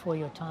long before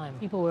your time,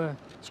 people were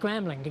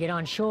scrambling to get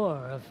on shore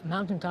of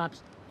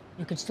mountaintops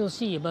you could still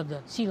see above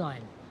the sea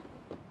line.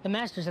 The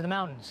masters of the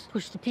mountains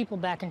pushed the people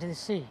back into the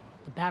sea.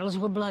 The battles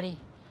were bloody,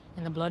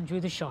 and the blood drew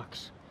the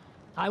sharks.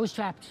 I was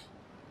trapped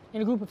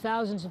in a group of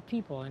thousands of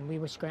people, and we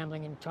were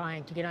scrambling and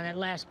trying to get on that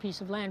last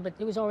piece of land, but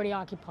it was already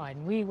occupied,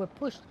 and we were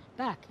pushed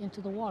back into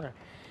the water.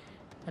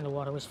 And the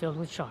water was filled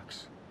with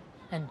sharks.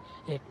 And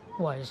it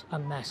was a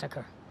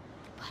massacre.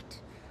 But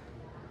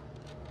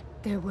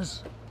there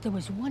was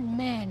one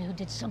man who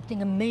did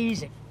something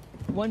amazing.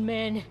 One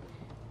man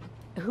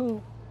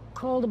who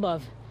crawled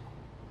above,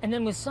 and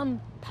then with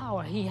some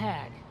power he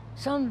had,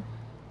 some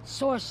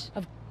source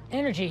of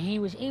energy, he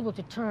was able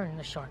to turn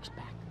the sharks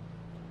back.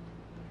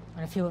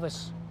 And a few of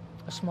us,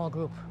 a small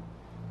group,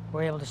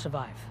 were able to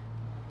survive.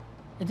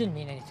 It didn't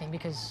mean anything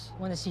because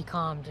when the sea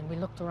calmed and we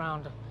looked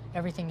around,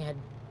 everything had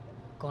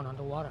gone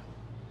underwater.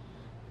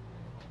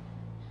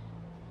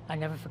 I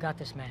never forgot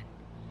this man.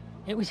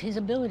 It was his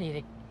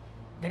ability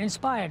that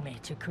inspired me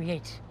to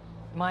create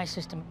my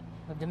system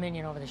of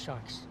dominion over the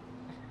sharks.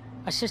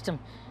 A system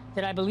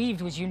that I believed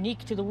was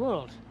unique to the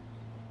world.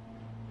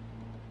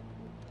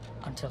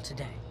 Until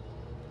today.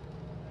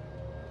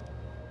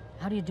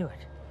 How do you do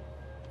it?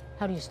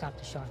 How do you stop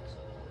the sharks?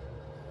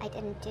 I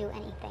didn't do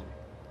anything.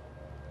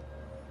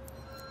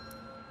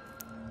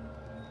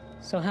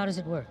 So how does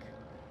it work?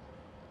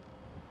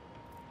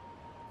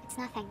 It's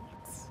nothing.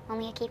 It's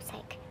only a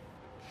keepsake.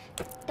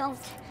 Don't.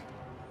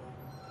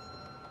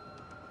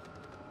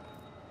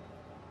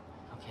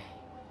 Okay.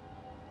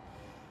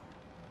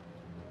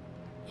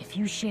 If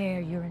you share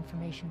your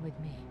information with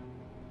me,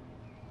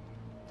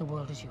 the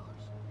world is yours.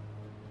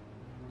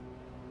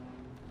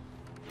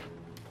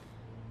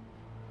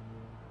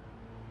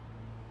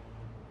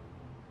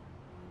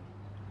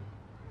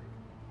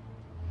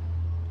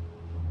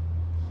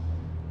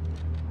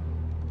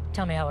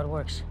 Tell me how it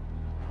works,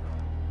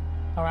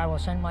 or I will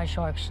send my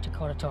sharks to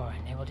Koratola,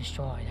 and they will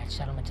destroy that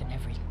settlement and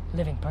every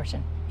living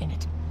person in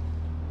it.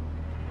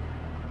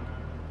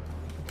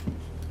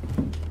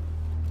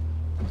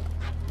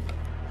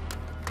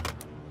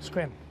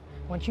 Scrim,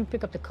 once you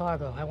pick up the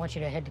cargo, I want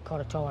you to head to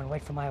Koratola and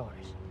wait for my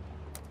orders.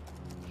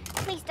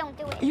 Please don't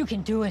do it. You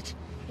can do it.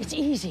 It's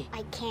easy.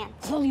 I can't.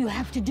 All you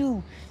have to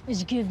do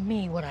is give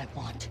me what I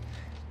want.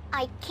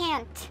 I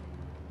can't.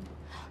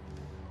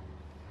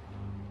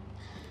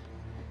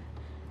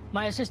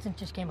 My assistant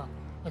just came up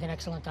with an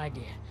excellent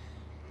idea.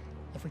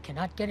 If we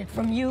cannot get it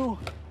from you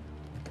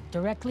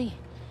directly,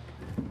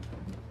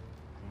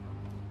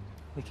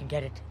 we can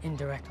get it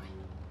indirectly.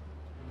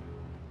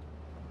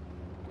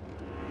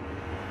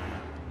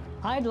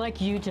 I'd like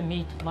you to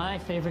meet my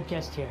favorite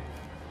guest here,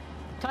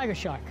 tiger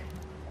shark.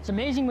 It's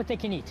amazing what they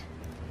can eat.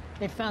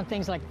 They've found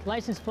things like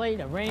license plate,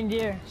 a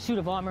reindeer, suit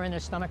of armor in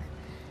their stomach,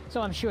 so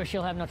I'm sure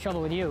she'll have no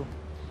trouble with you.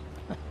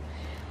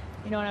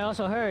 You know, and I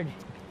also heard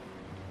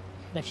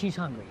that she's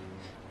hungry.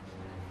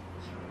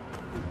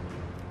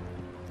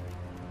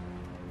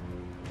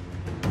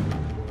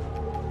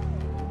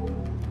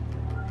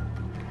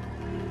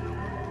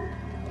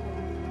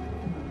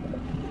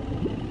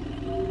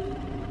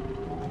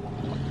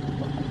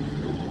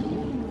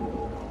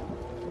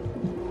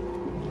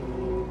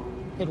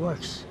 It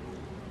works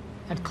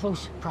at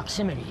close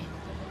proximity.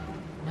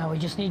 Now we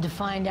just need to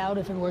find out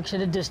if it works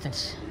at a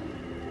distance.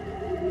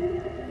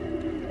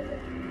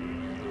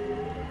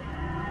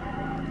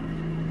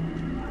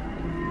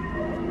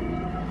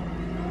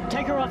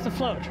 Take her off the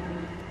float.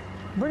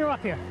 Bring her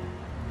up here.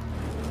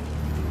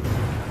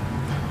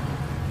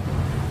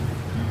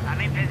 I'm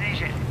in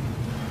position.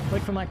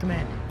 Wait for my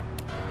command.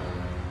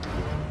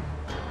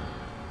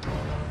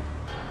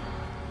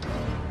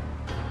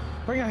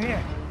 Bring her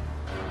here.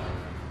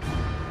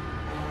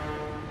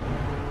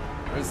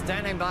 We're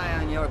standing by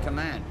on your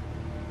command.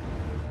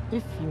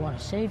 If you want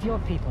to save your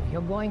people,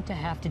 you're going to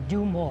have to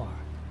do more.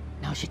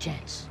 Now's your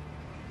chance.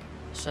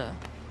 Sir,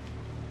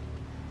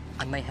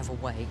 I may have a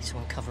way to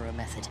uncover her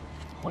method.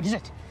 What is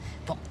it?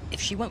 Well, if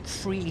she won't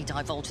freely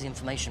divulge the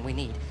information we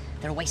need,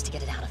 there are ways to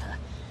get it out of her.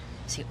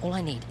 See, all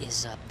I need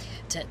is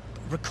to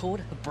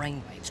record her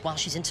brainwaves while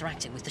she's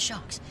interacting with the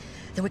sharks.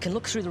 Then we can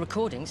look through the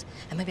recordings,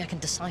 and maybe I can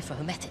decipher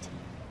her method.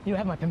 You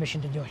have my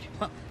permission to do it.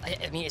 Well,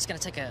 I mean, it's going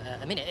to take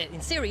a minute. In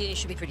theory, it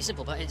should be pretty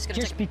simple, but it's going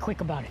to Just be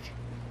quick about it.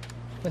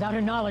 Without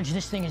her knowledge,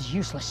 this thing is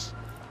useless.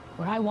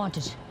 What I want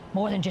is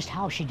more than just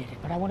how she did it,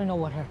 but I want to know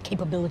what her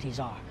capabilities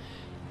are.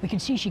 We can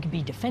see she can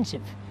be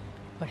defensive,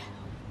 but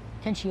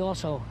can she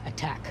also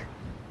attack?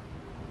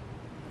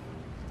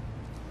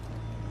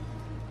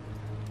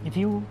 If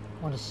you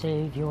want to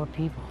save your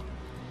people,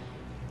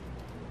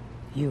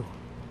 you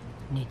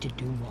need to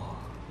do more.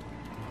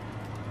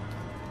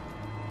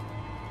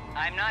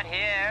 I'm not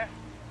here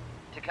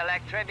to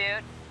collect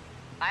tribute.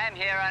 I am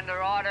here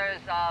under orders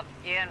of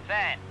Ian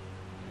Phim.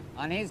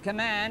 On his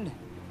command,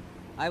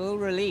 I will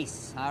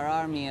release our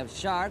army of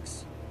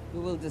sharks who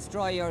will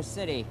destroy your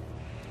city.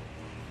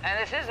 And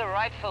this is a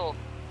rightful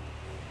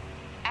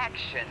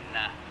action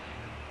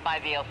by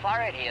the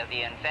authority of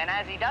Ian Phim,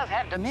 as he does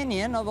have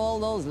dominion of all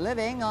those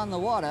living on the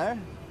water.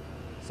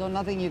 So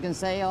nothing you can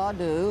say or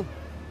do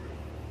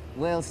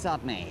will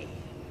stop me.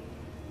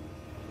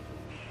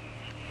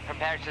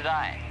 Prepare to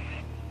die.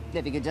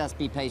 If you could just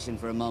be patient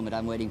for a moment,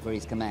 I'm waiting for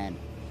his command.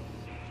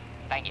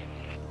 Thank you.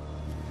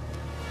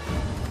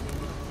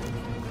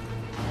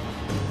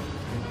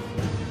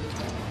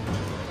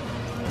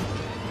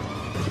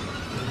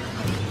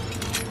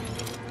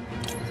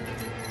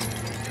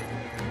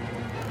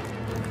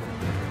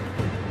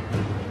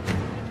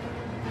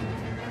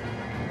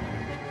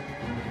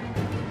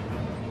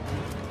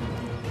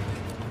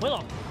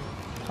 Willow,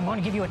 I'm going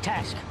to give you a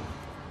task.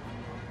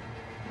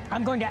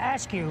 I'm going to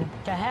ask you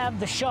to have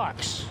the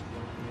sharks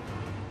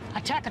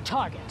attack a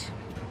target.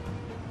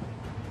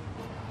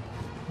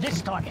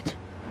 This target.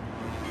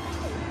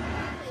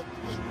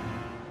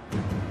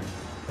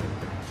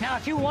 Now,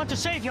 if you want to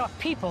save your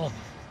people,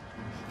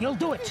 you'll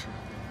do it.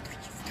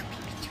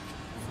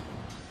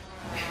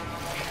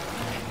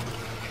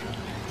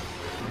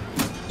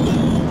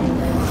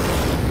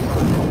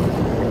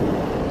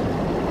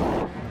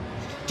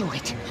 Do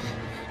it.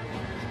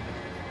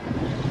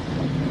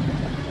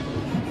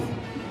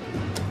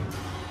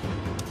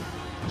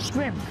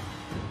 Scrim,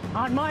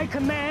 on my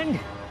command,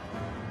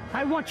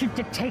 I want you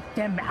to take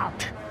them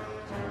out.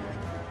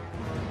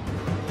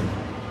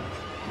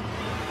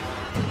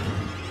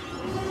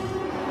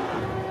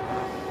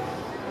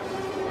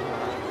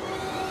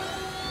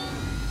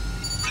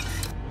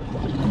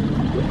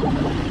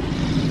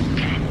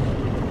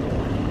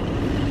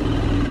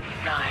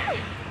 Nine.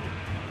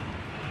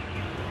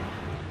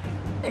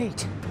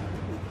 8.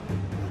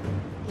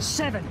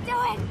 7. Do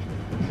it!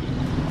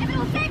 If it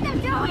will save them,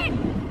 do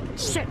it!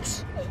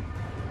 6.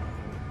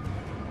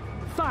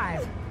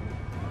 5.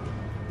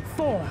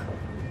 4.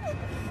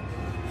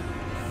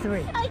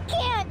 3. I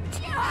can't!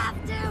 You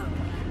have to!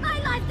 My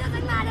life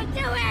doesn't matter!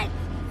 Do it!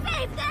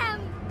 Save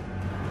them!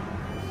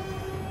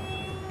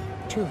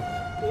 2.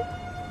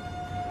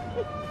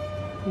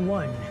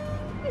 1.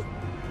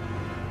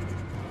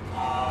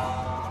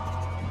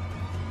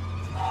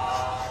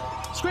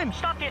 Scrim,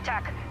 stop the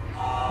attack!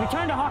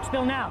 Return to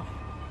Hawksbill now!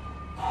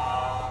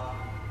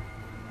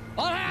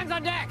 All hands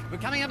on deck! We're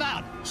coming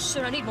about!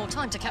 Sir, I need more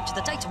time to capture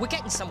the data. We're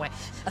getting somewhere.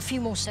 A few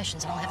more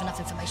sessions and I'll have enough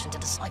information to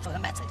decipher the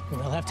method.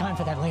 We'll have time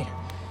for that later.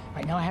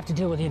 Right now I have to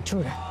deal with the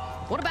intruder.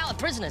 What about the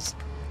prisoners?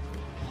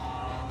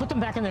 Put them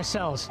back in their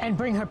cells and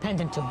bring her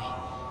pendant to me.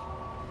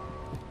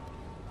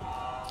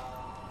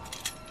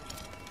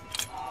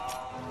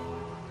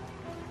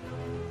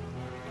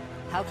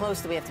 How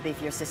close do we have to be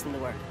for your system to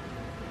work?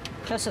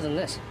 Closer than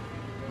this.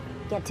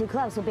 Get too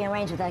close, we'll be in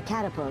range with that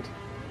catapult.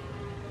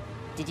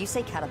 Did you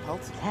say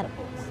catapult?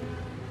 Catapult?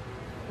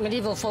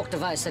 Medieval folk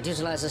device that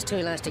utilizes 2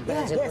 elastic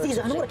bands. Yeah,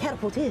 Caesar, I know what a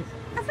catapult is.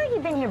 I thought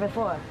you'd been here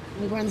before.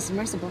 We were on the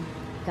submersible.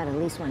 Got at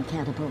least one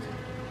catapult.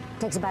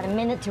 Takes about a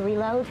minute to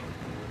reload.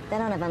 They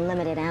don't have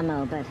unlimited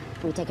ammo, but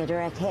if we take a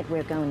direct hit,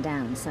 we're going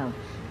down, so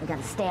we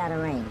gotta stay out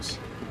of range.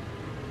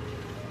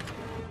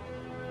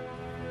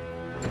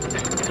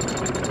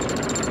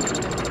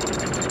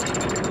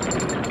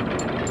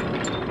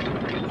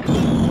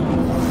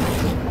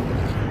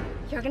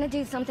 You're gonna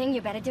do something,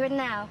 you better do it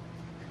now.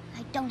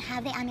 I don't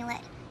have the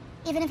amulet.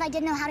 Even if I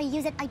did know how to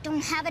use it, I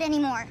don't have it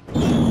anymore.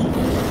 You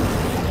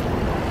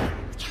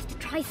have to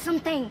try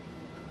something.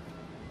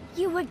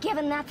 You were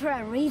given that for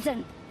a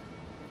reason.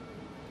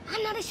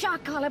 I'm not a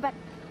shark caller, but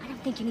I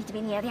don't think you need to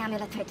be near the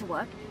amulet for it to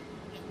work.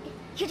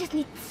 You just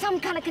need some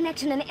kind of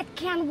connection and it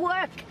can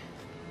work.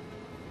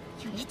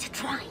 You need to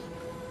try.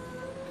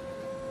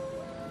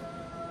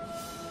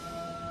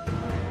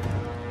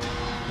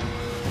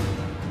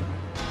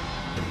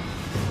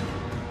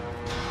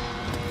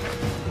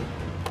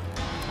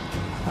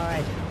 All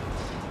right.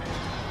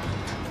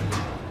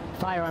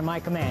 Fire on my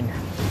command.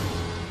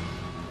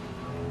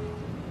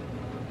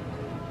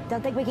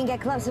 Don't think we can get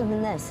closer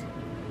than this.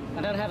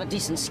 I don't have a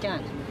decent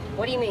scan.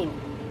 What do you mean?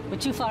 We're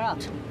too far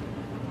out.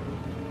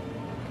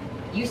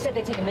 You said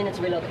they take a minute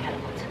to reload the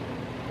catapult.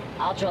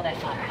 I'll draw that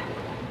fire.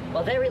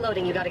 While they're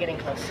reloading, you gotta get in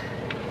close.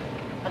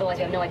 Otherwise,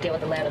 you have no idea what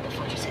the layout of the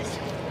fortress is.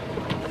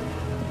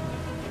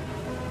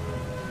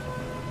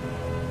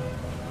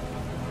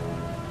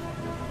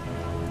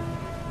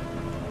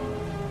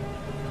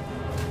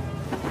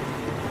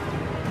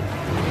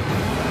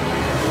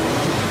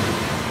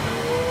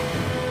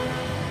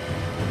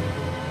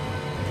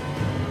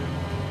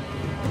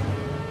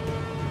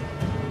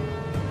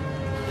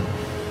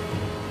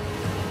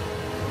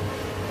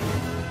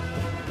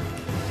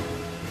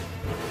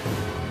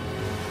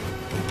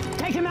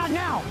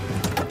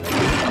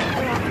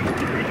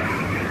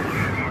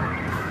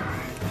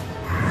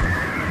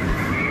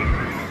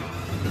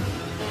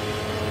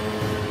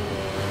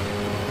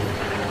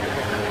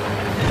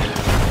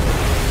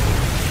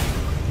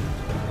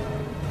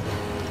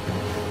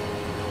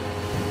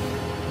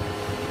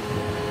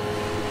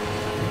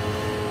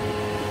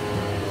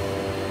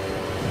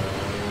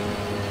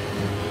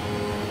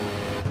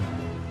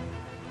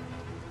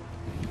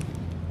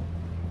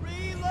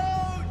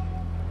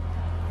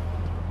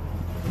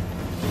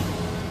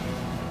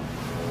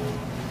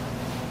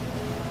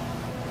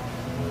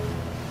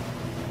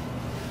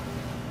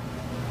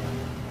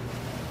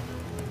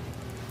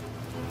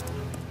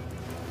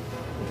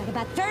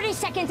 About 30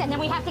 seconds and then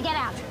we have to get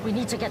out. We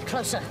need to get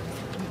closer.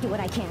 I'll do what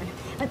I can,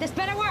 but this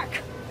better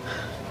work.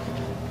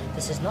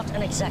 This is not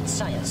an exact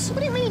science. What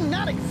do you mean,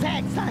 not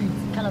exact science?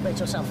 Calibrate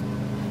yourself.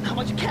 How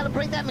about you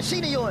calibrate that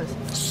machine of yours?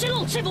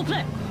 S'il vous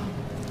plaît.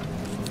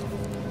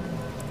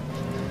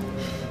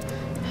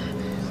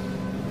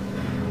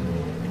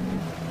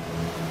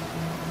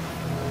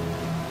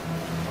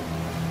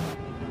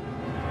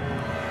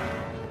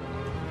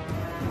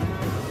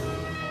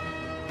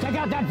 Take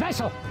out that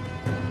vessel!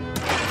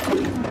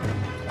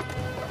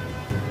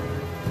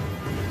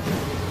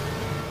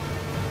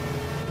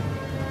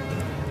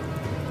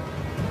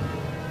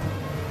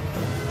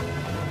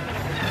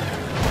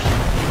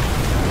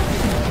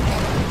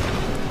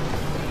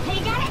 Hey,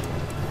 you got it?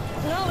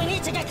 No, we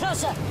need to get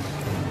closer.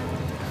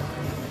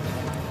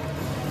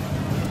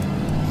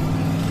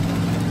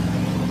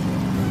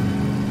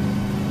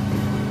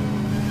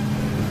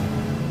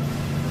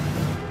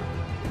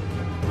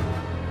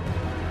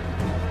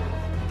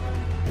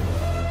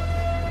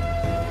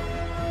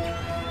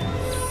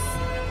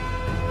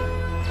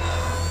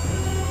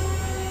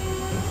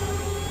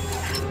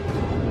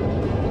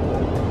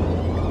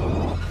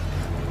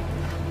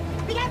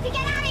 We have to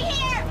get out of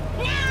here!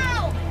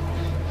 Now!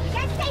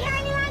 Can't stay here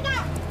any longer!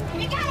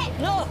 You got it!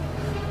 No!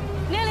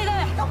 Nearly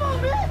there! Come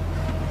on, man!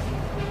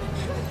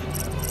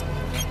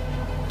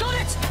 Got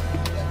it!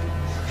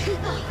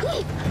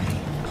 Okay.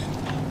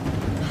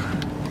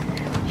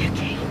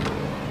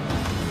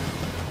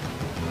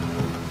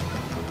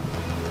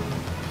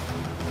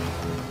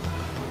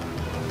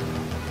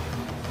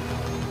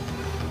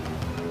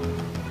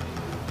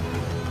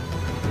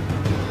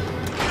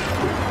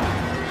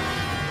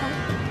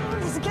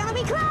 This is gonna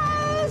be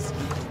close!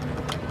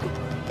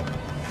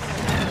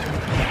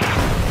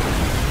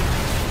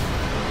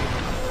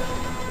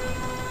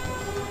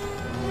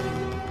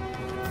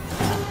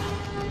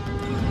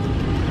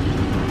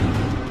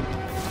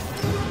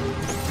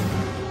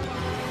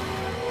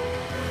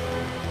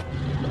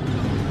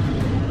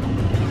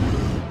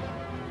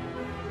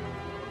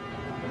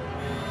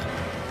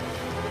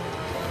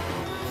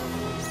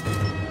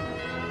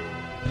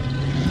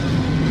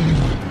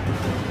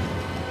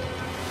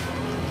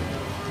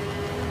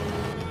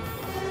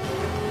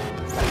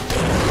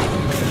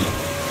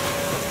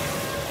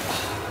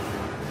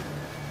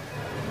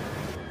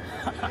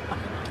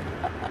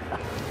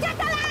 Get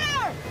the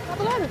ladder!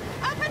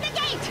 Open the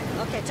gate!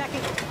 Okay,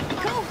 Jackie.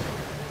 Go!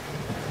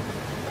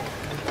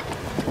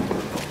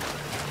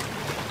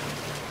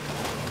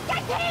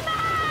 Get him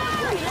out!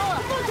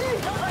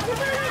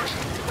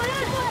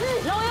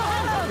 Lower your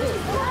hands!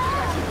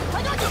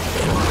 I got you!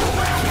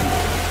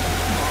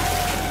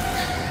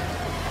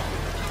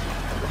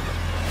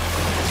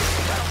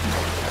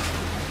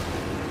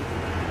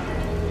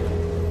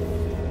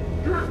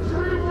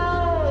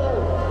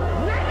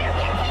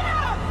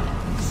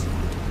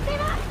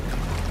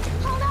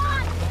 Hold on!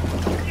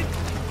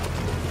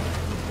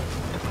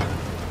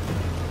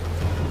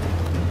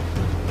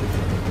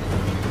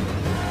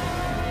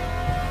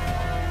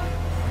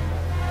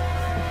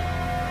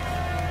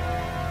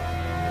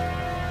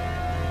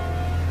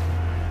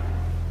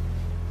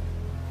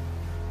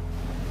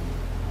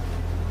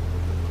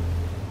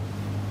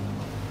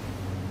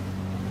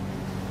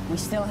 We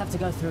still have to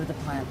go through the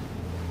plan.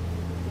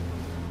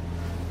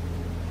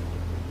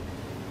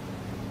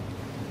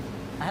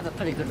 I have a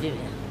pretty good view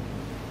here.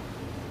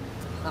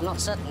 I'm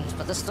not certain,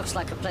 but this looks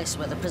like a place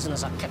where the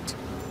prisoners are kept.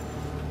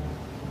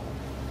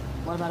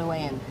 What about a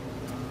way in?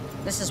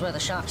 This is where the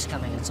shark's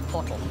coming. It's a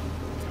portal.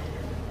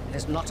 It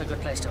is not a good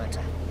place to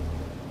enter.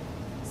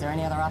 Is there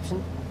any other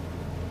option?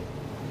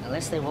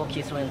 Unless they walk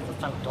you through into the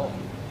front door.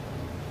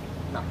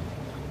 No.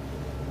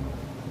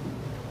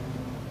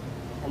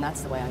 And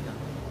that's the way I go.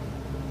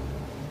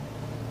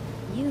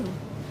 You?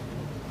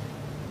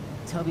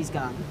 Toby's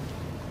gone.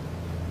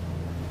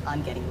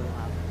 I'm getting Will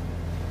out.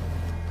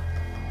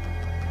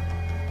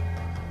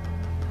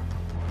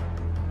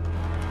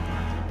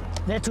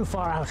 They're too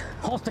far out.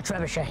 Halt the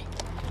trebuchet.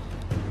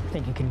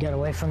 Think you can get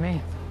away from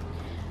me?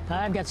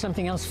 I've got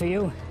something else for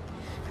you.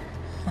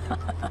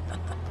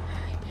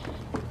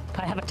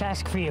 I have a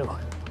task for you.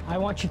 I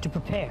want you to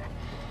prepare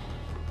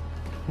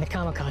the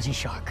kamikaze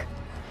shark.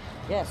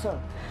 Yeah,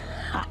 sure.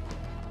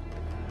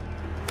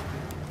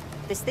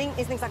 This thing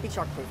isn't exactly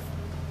shark-proof.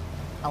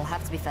 I'll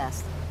have to be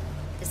fast.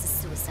 This is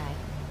suicide.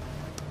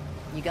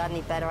 You got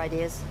any better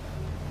ideas?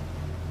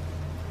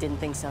 Didn't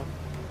think so.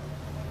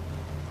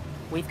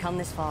 We've come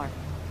this far.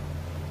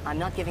 I'm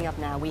not giving up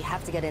now. We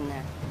have to get in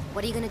there.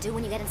 What are you gonna do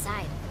when you get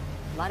inside?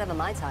 Might have a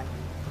Mai Tai.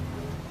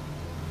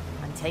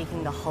 I'm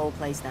taking the whole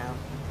place down,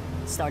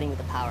 starting with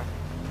the power.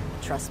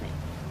 Trust me.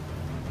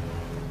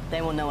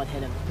 They won't know what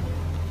hit him.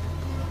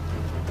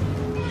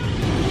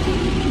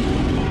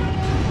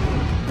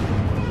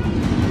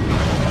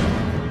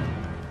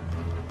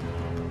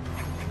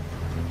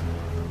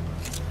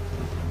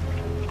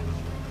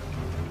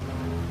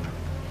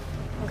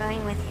 I'm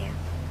going with you.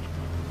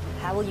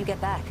 How will you get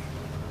back?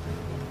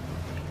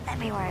 Let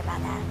me worry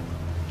about that.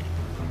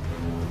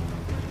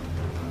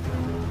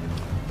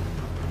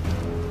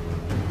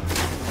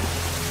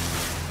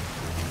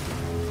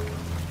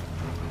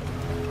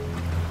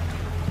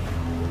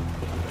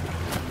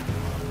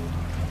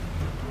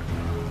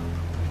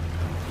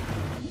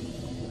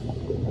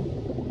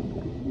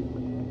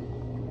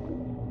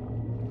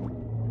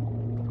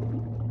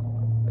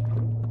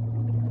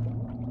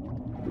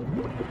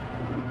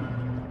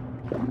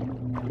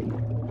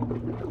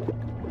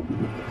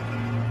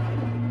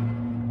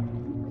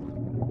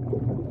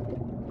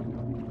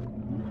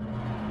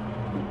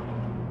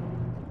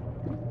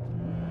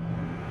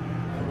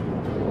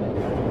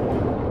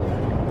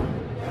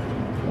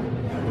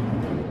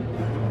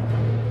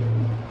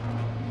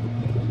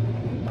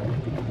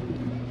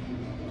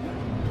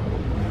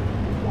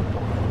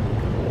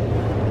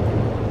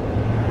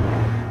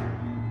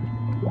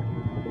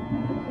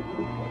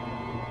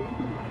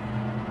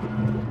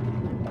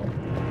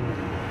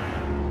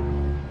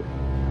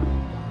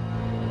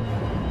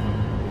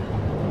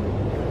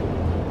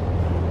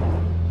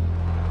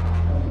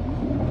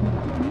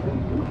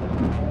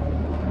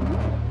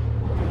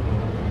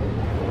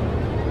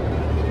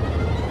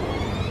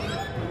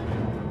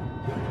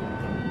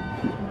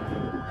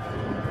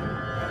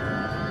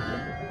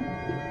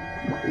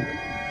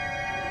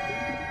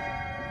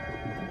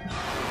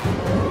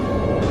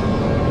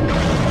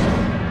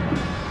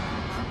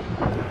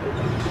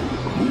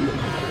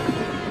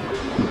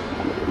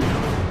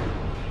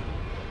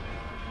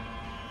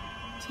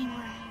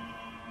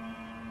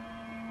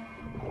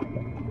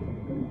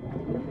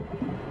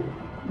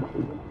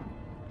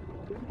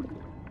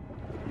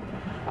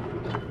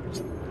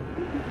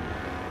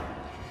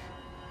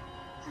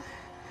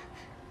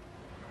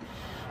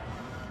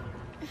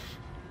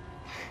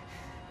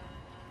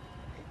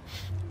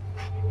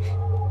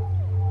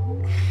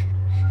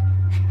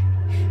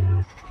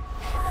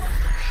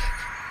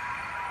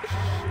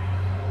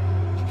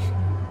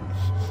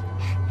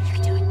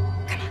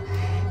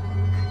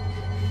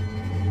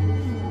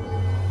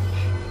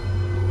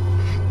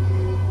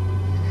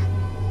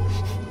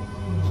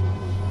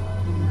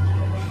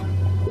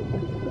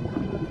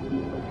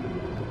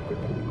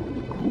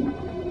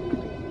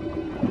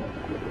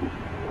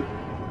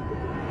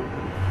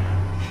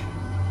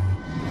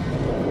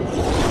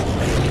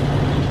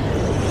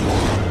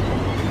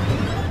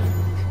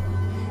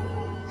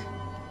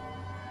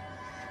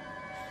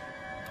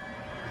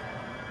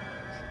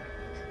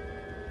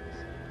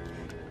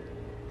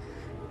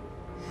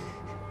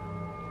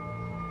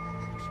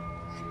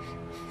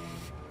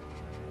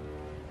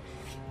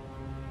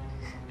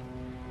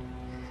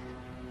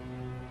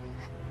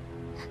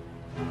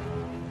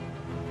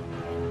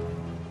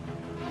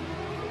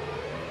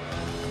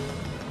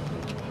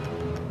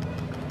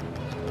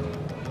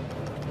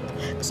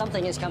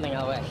 Something is coming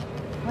our way.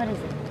 What is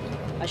it?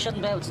 I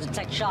shouldn't be able to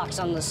detect sharks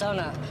on the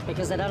sonar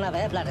because they don't have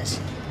air bladders.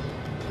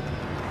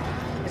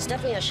 It's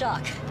definitely a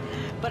shark,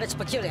 but it's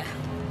peculiar.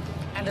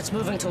 And it's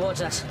moving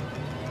towards us.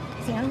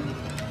 Sion?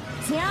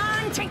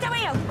 Sion, take the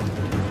wheel!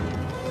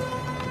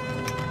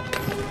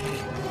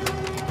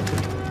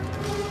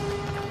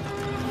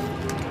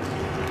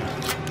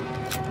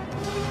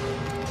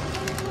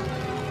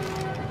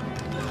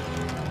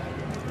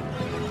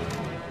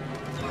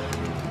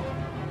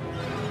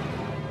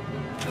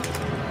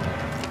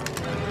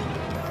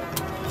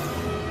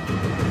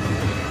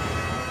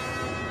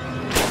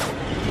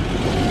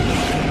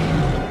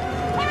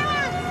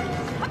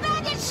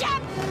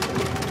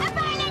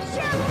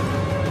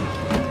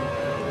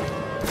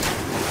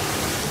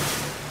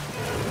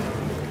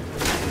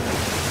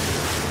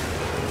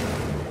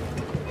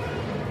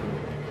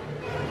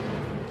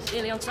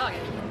 Nearly on target.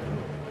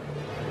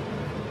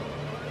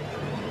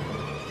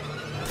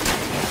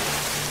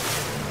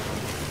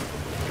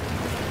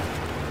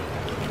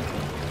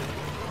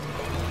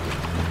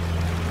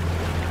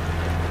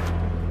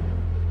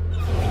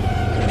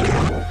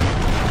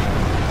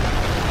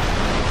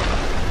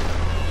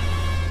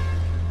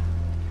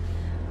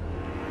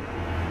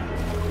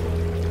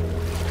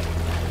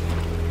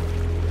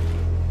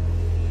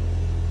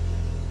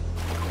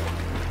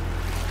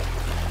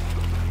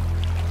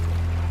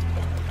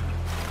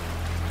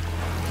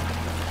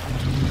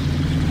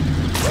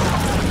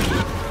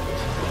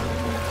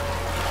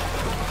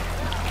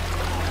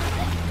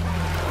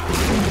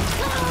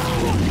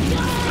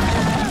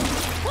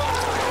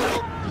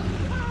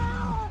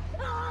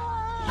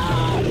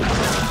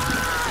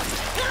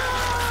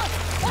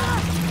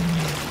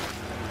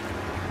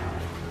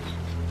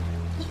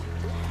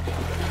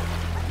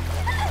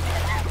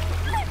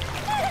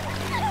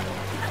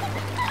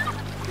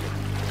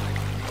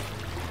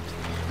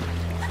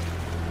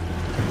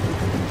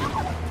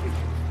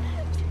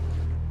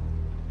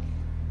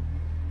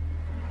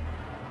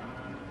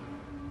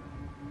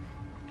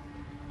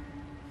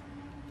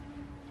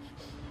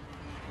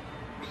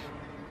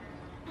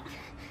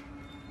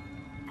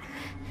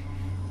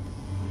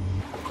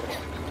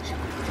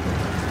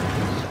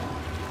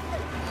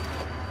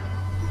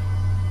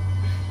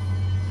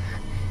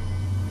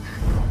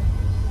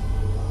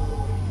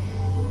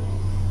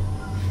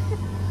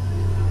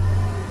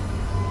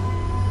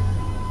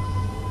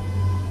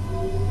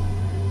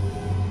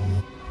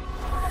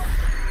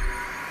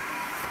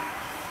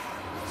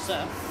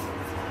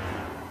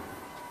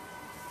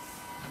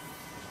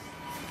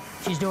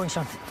 She's doing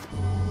something.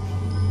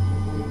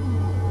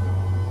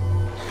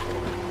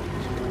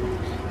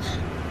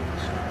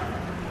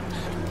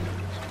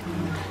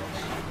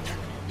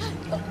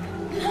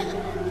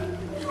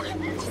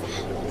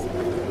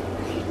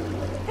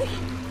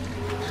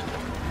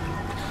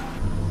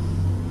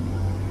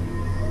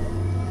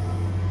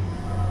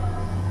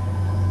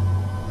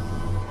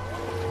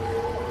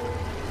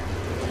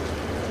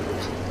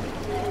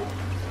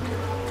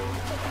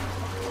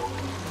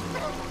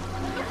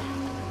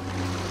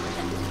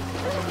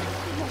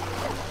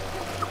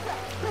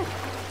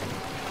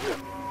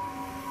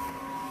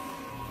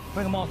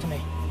 Bring them all to me.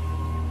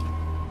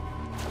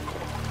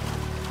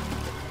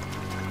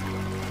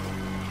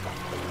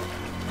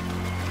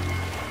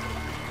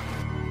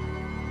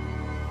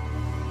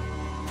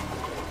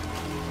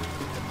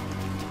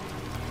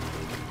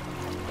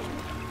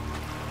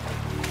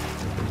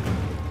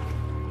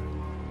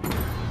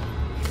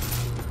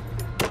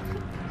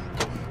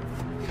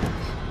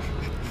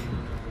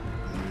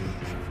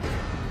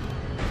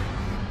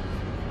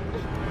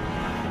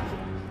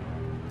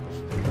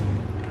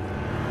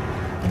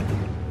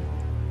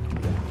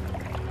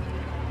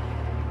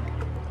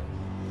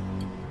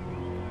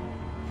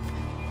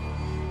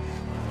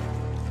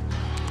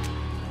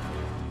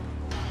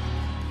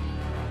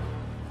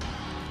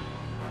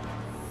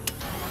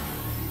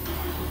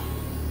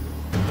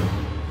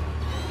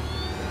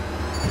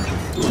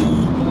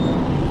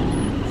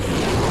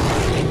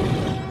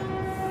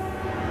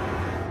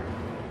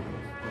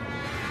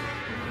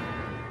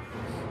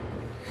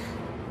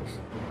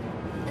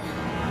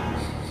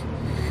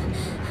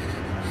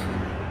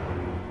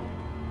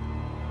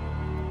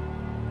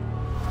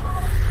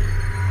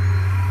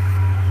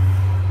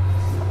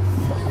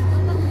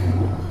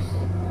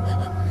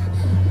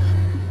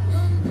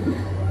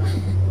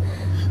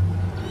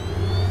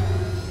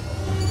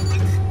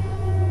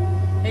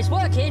 It's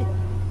working.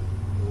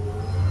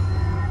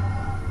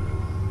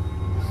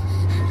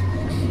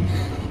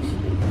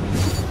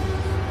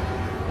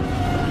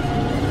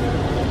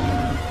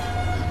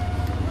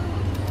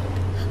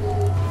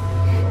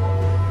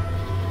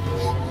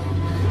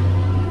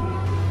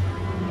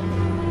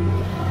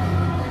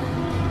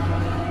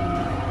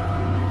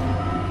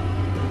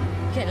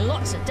 Getting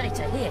lots of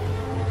data here.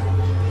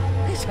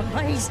 It's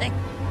amazing.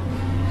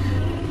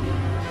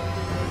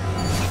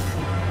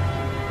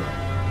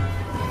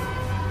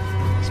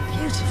 It's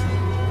beautiful.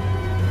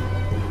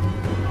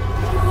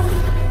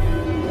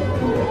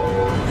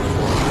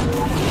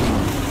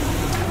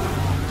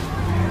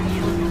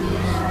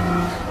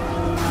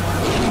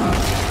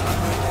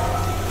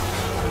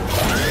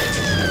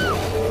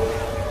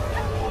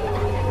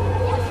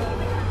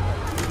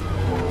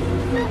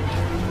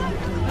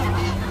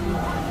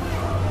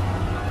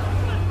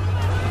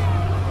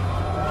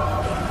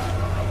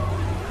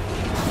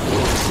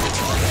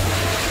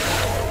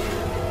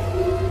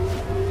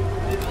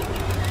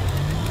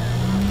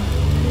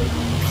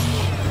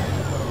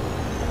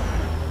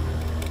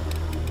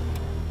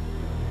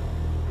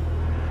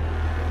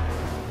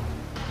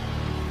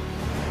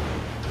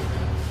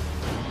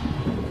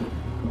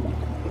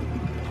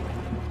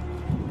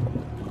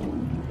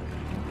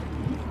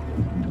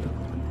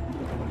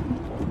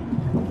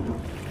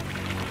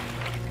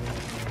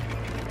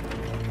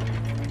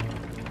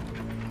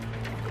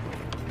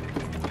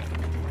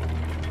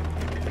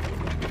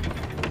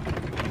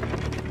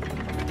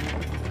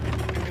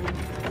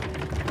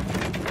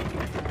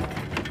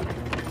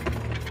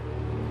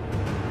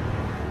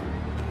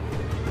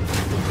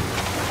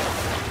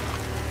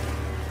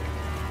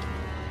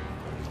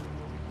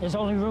 There's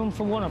only room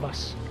for one of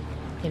us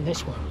in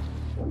this world.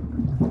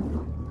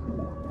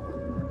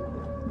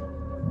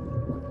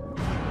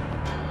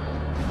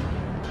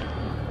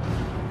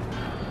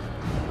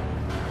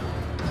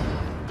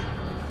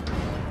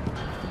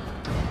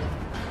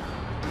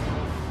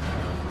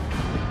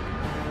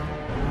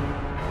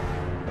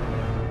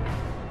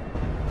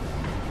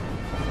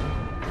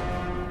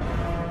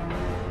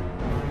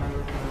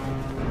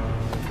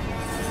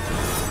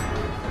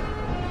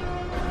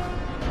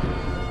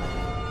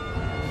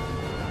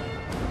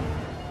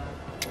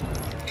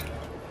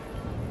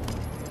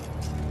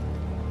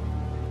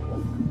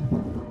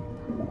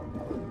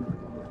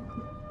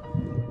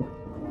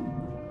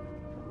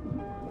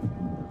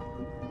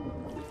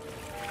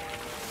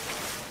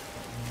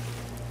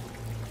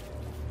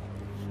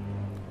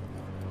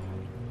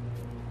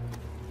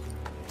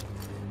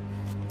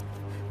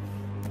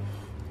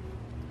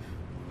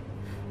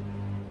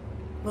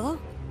 Willow?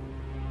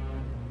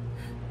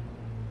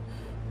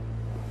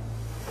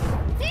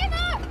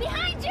 Timur!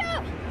 Behind you!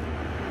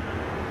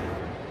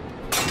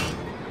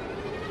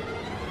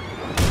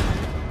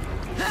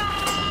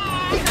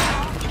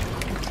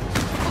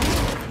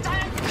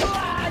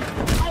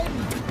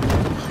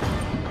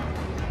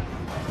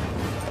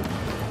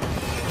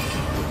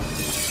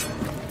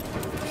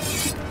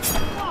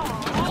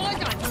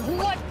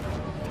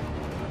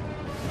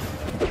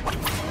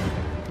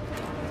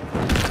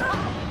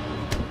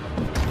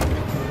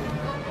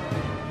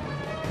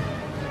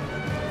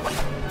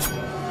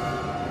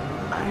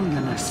 I'm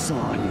gonna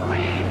saw your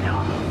head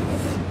off.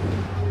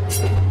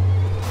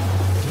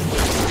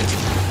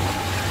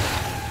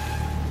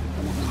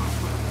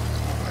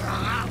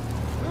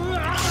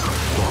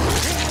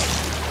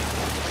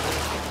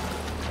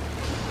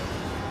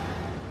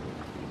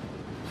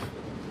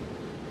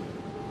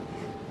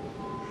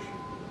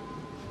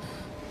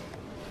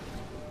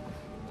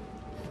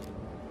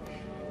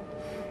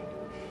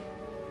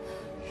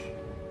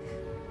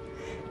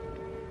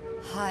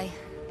 hi.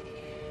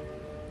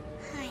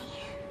 Hi.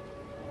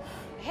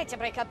 I hate to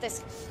break up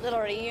this little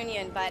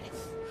reunion, but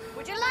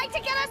would you like to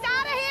get us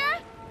out of here?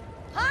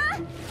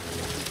 Huh?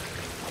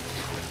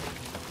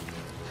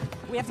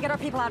 We have to get our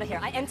people out of here.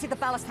 I emptied the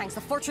ballast tanks.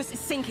 The fortress is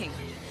sinking.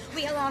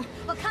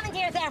 We'll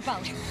commandeer their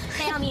boat.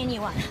 Naomi and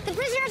you on. The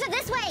prisoners are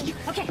this way!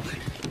 Okay.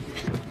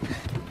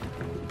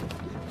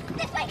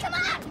 This way, come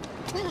on!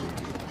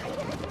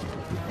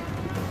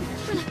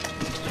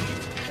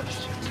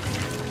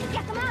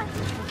 Yeah, come on!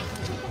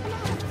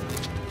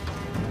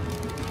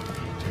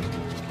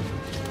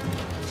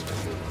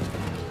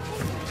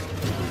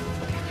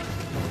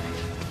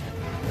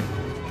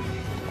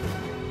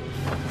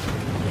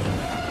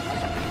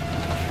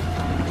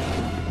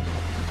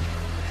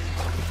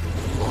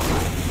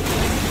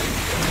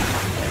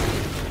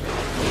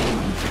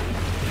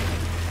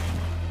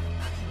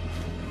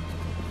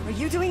 Are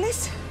you doing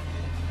this?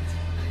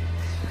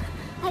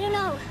 I don't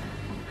know.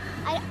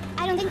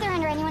 I don't think they're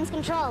under anyone's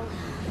control.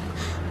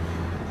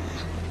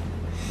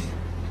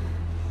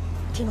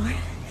 Timur,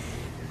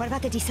 what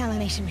about the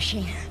desalination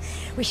machine?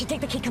 We should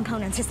take the key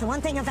components. It's the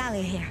one thing of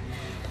value here.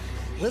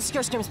 We'll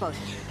secure Sturm's boat.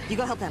 You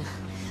go help them.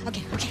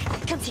 Okay.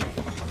 Come here.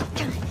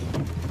 Come.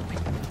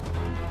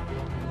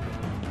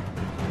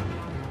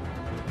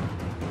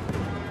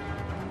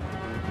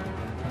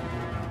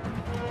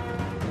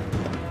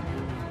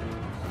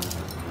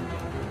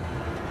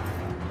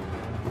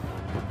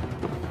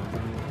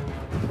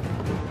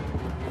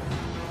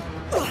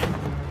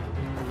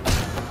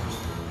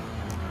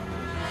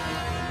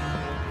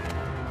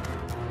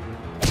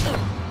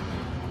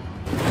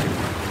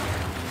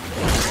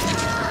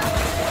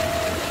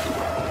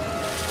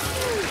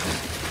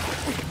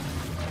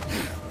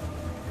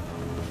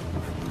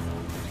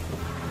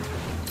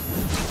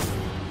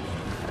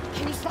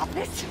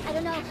 I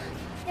don't know.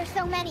 There's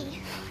so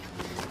many.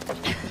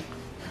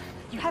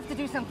 You have to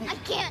do something. I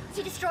can't.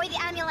 To destroy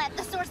the amulet,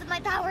 the source of my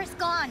power is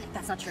gone.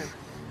 That's not true.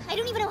 I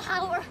don't even know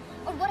how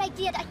or what I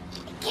did. I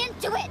can't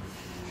do it.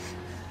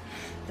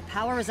 The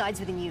power resides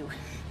within you.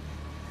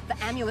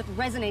 The amulet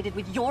resonated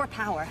with your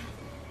power.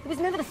 It was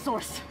never the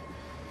source.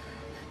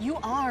 You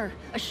are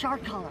a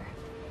shark collar.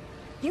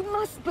 You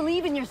must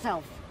believe in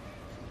yourself.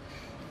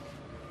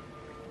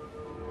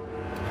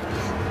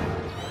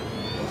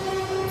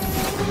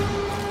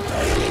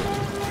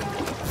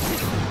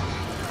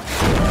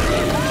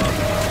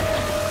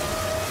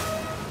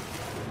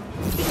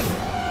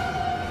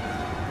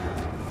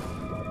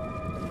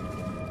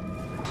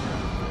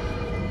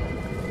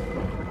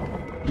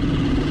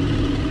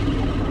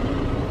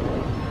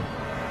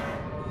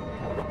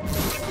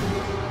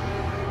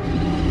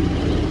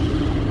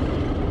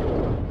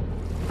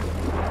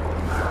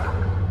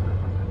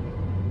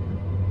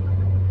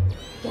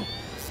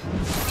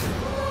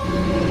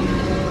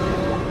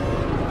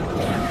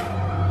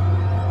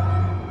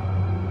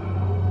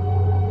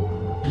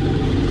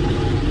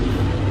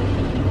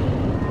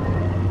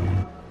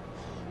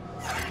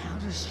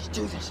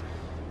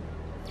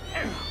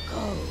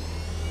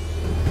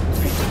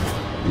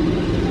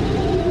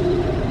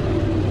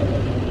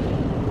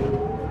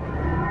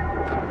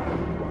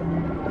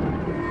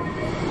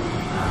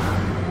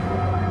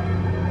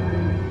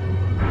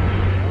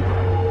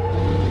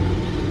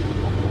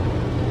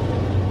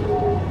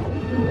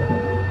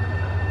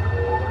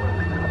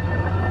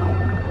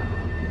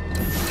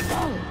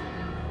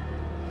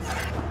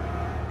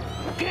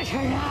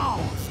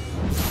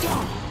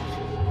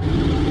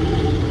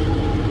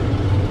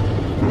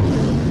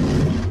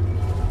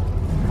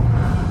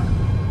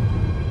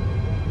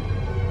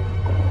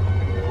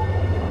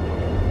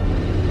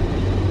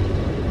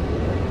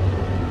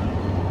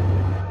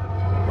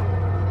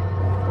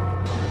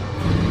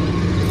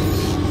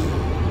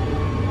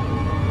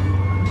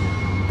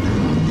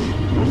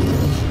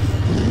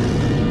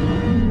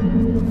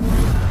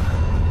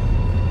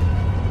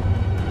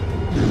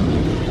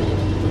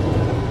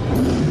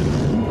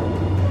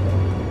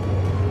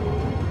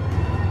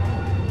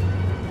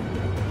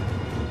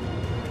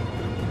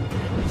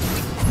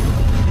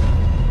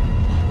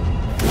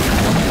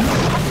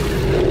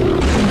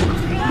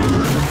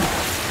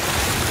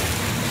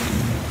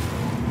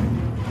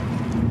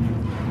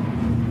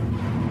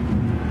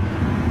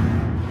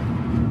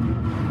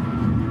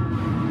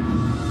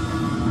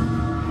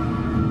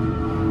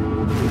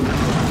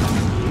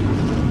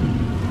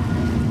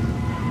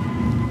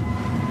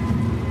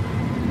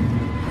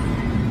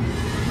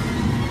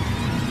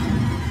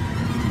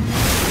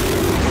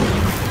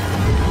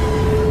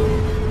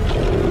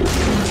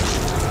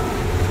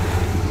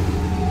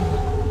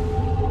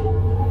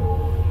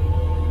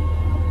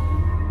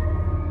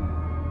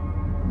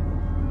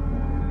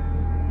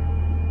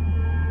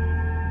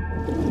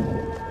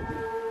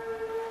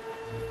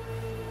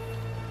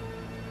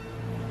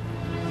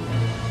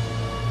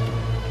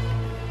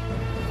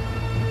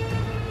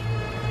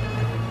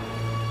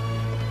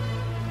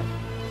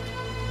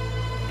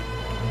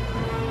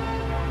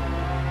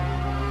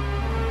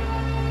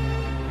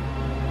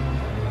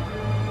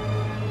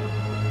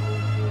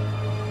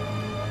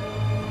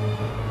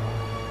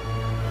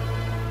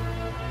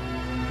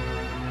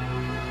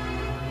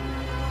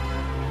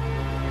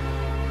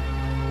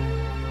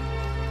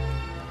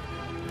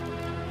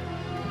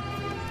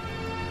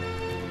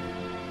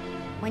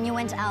 When you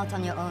went out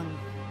on your own,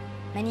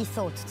 many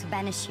thought to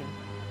banish you.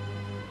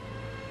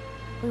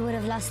 We would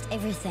have lost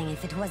everything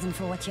if it wasn't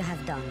for what you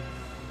have done.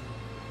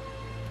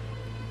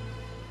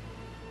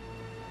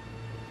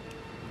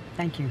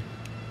 Thank you.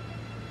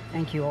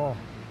 Thank you all.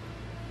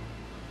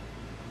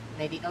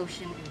 May the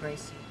ocean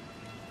embrace you.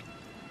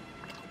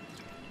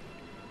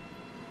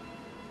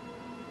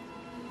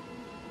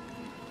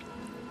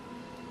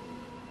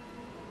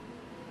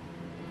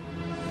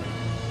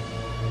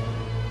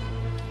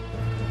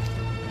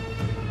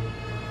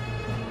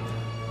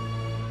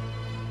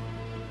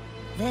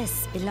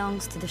 This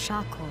belongs to the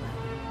shark caller.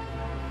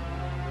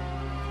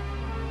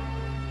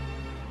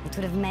 It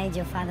would have made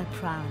your father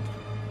proud.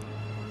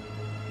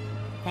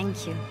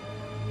 Thank you.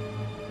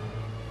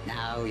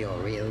 Now your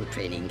real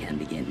training can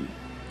begin.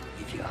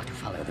 If you are to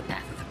follow the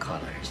path of the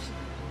callers.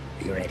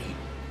 Are you ready?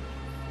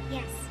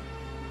 Yes.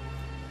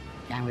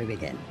 Can we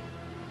begin?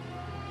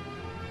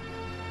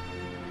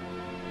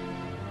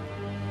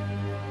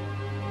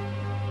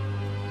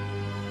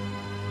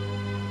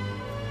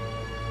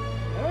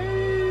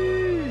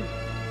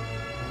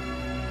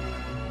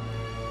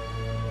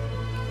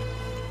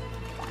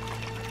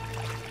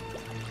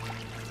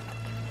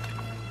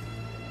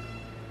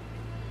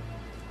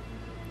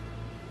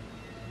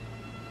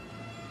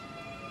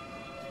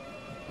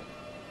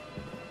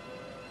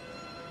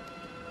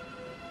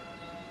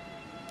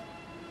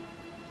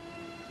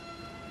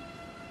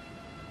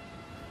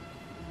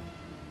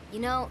 You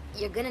know,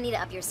 you're gonna need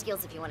to up your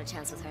skills if you want a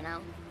chance with her now.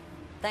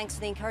 Thanks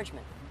for the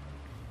encouragement.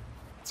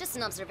 It's just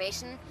an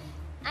observation.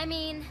 I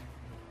mean,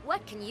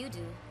 what can you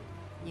do?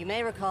 You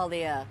may recall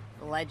the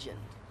legend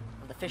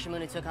of the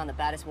fisherman who took on the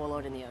baddest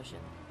warlord in the ocean.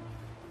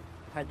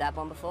 Heard that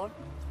one before?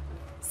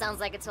 Sounds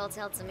like a tall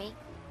tale to me.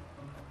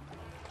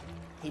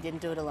 He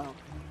didn't do it alone.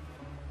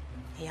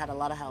 He had a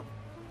lot of help.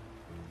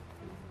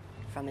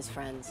 From his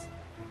friends.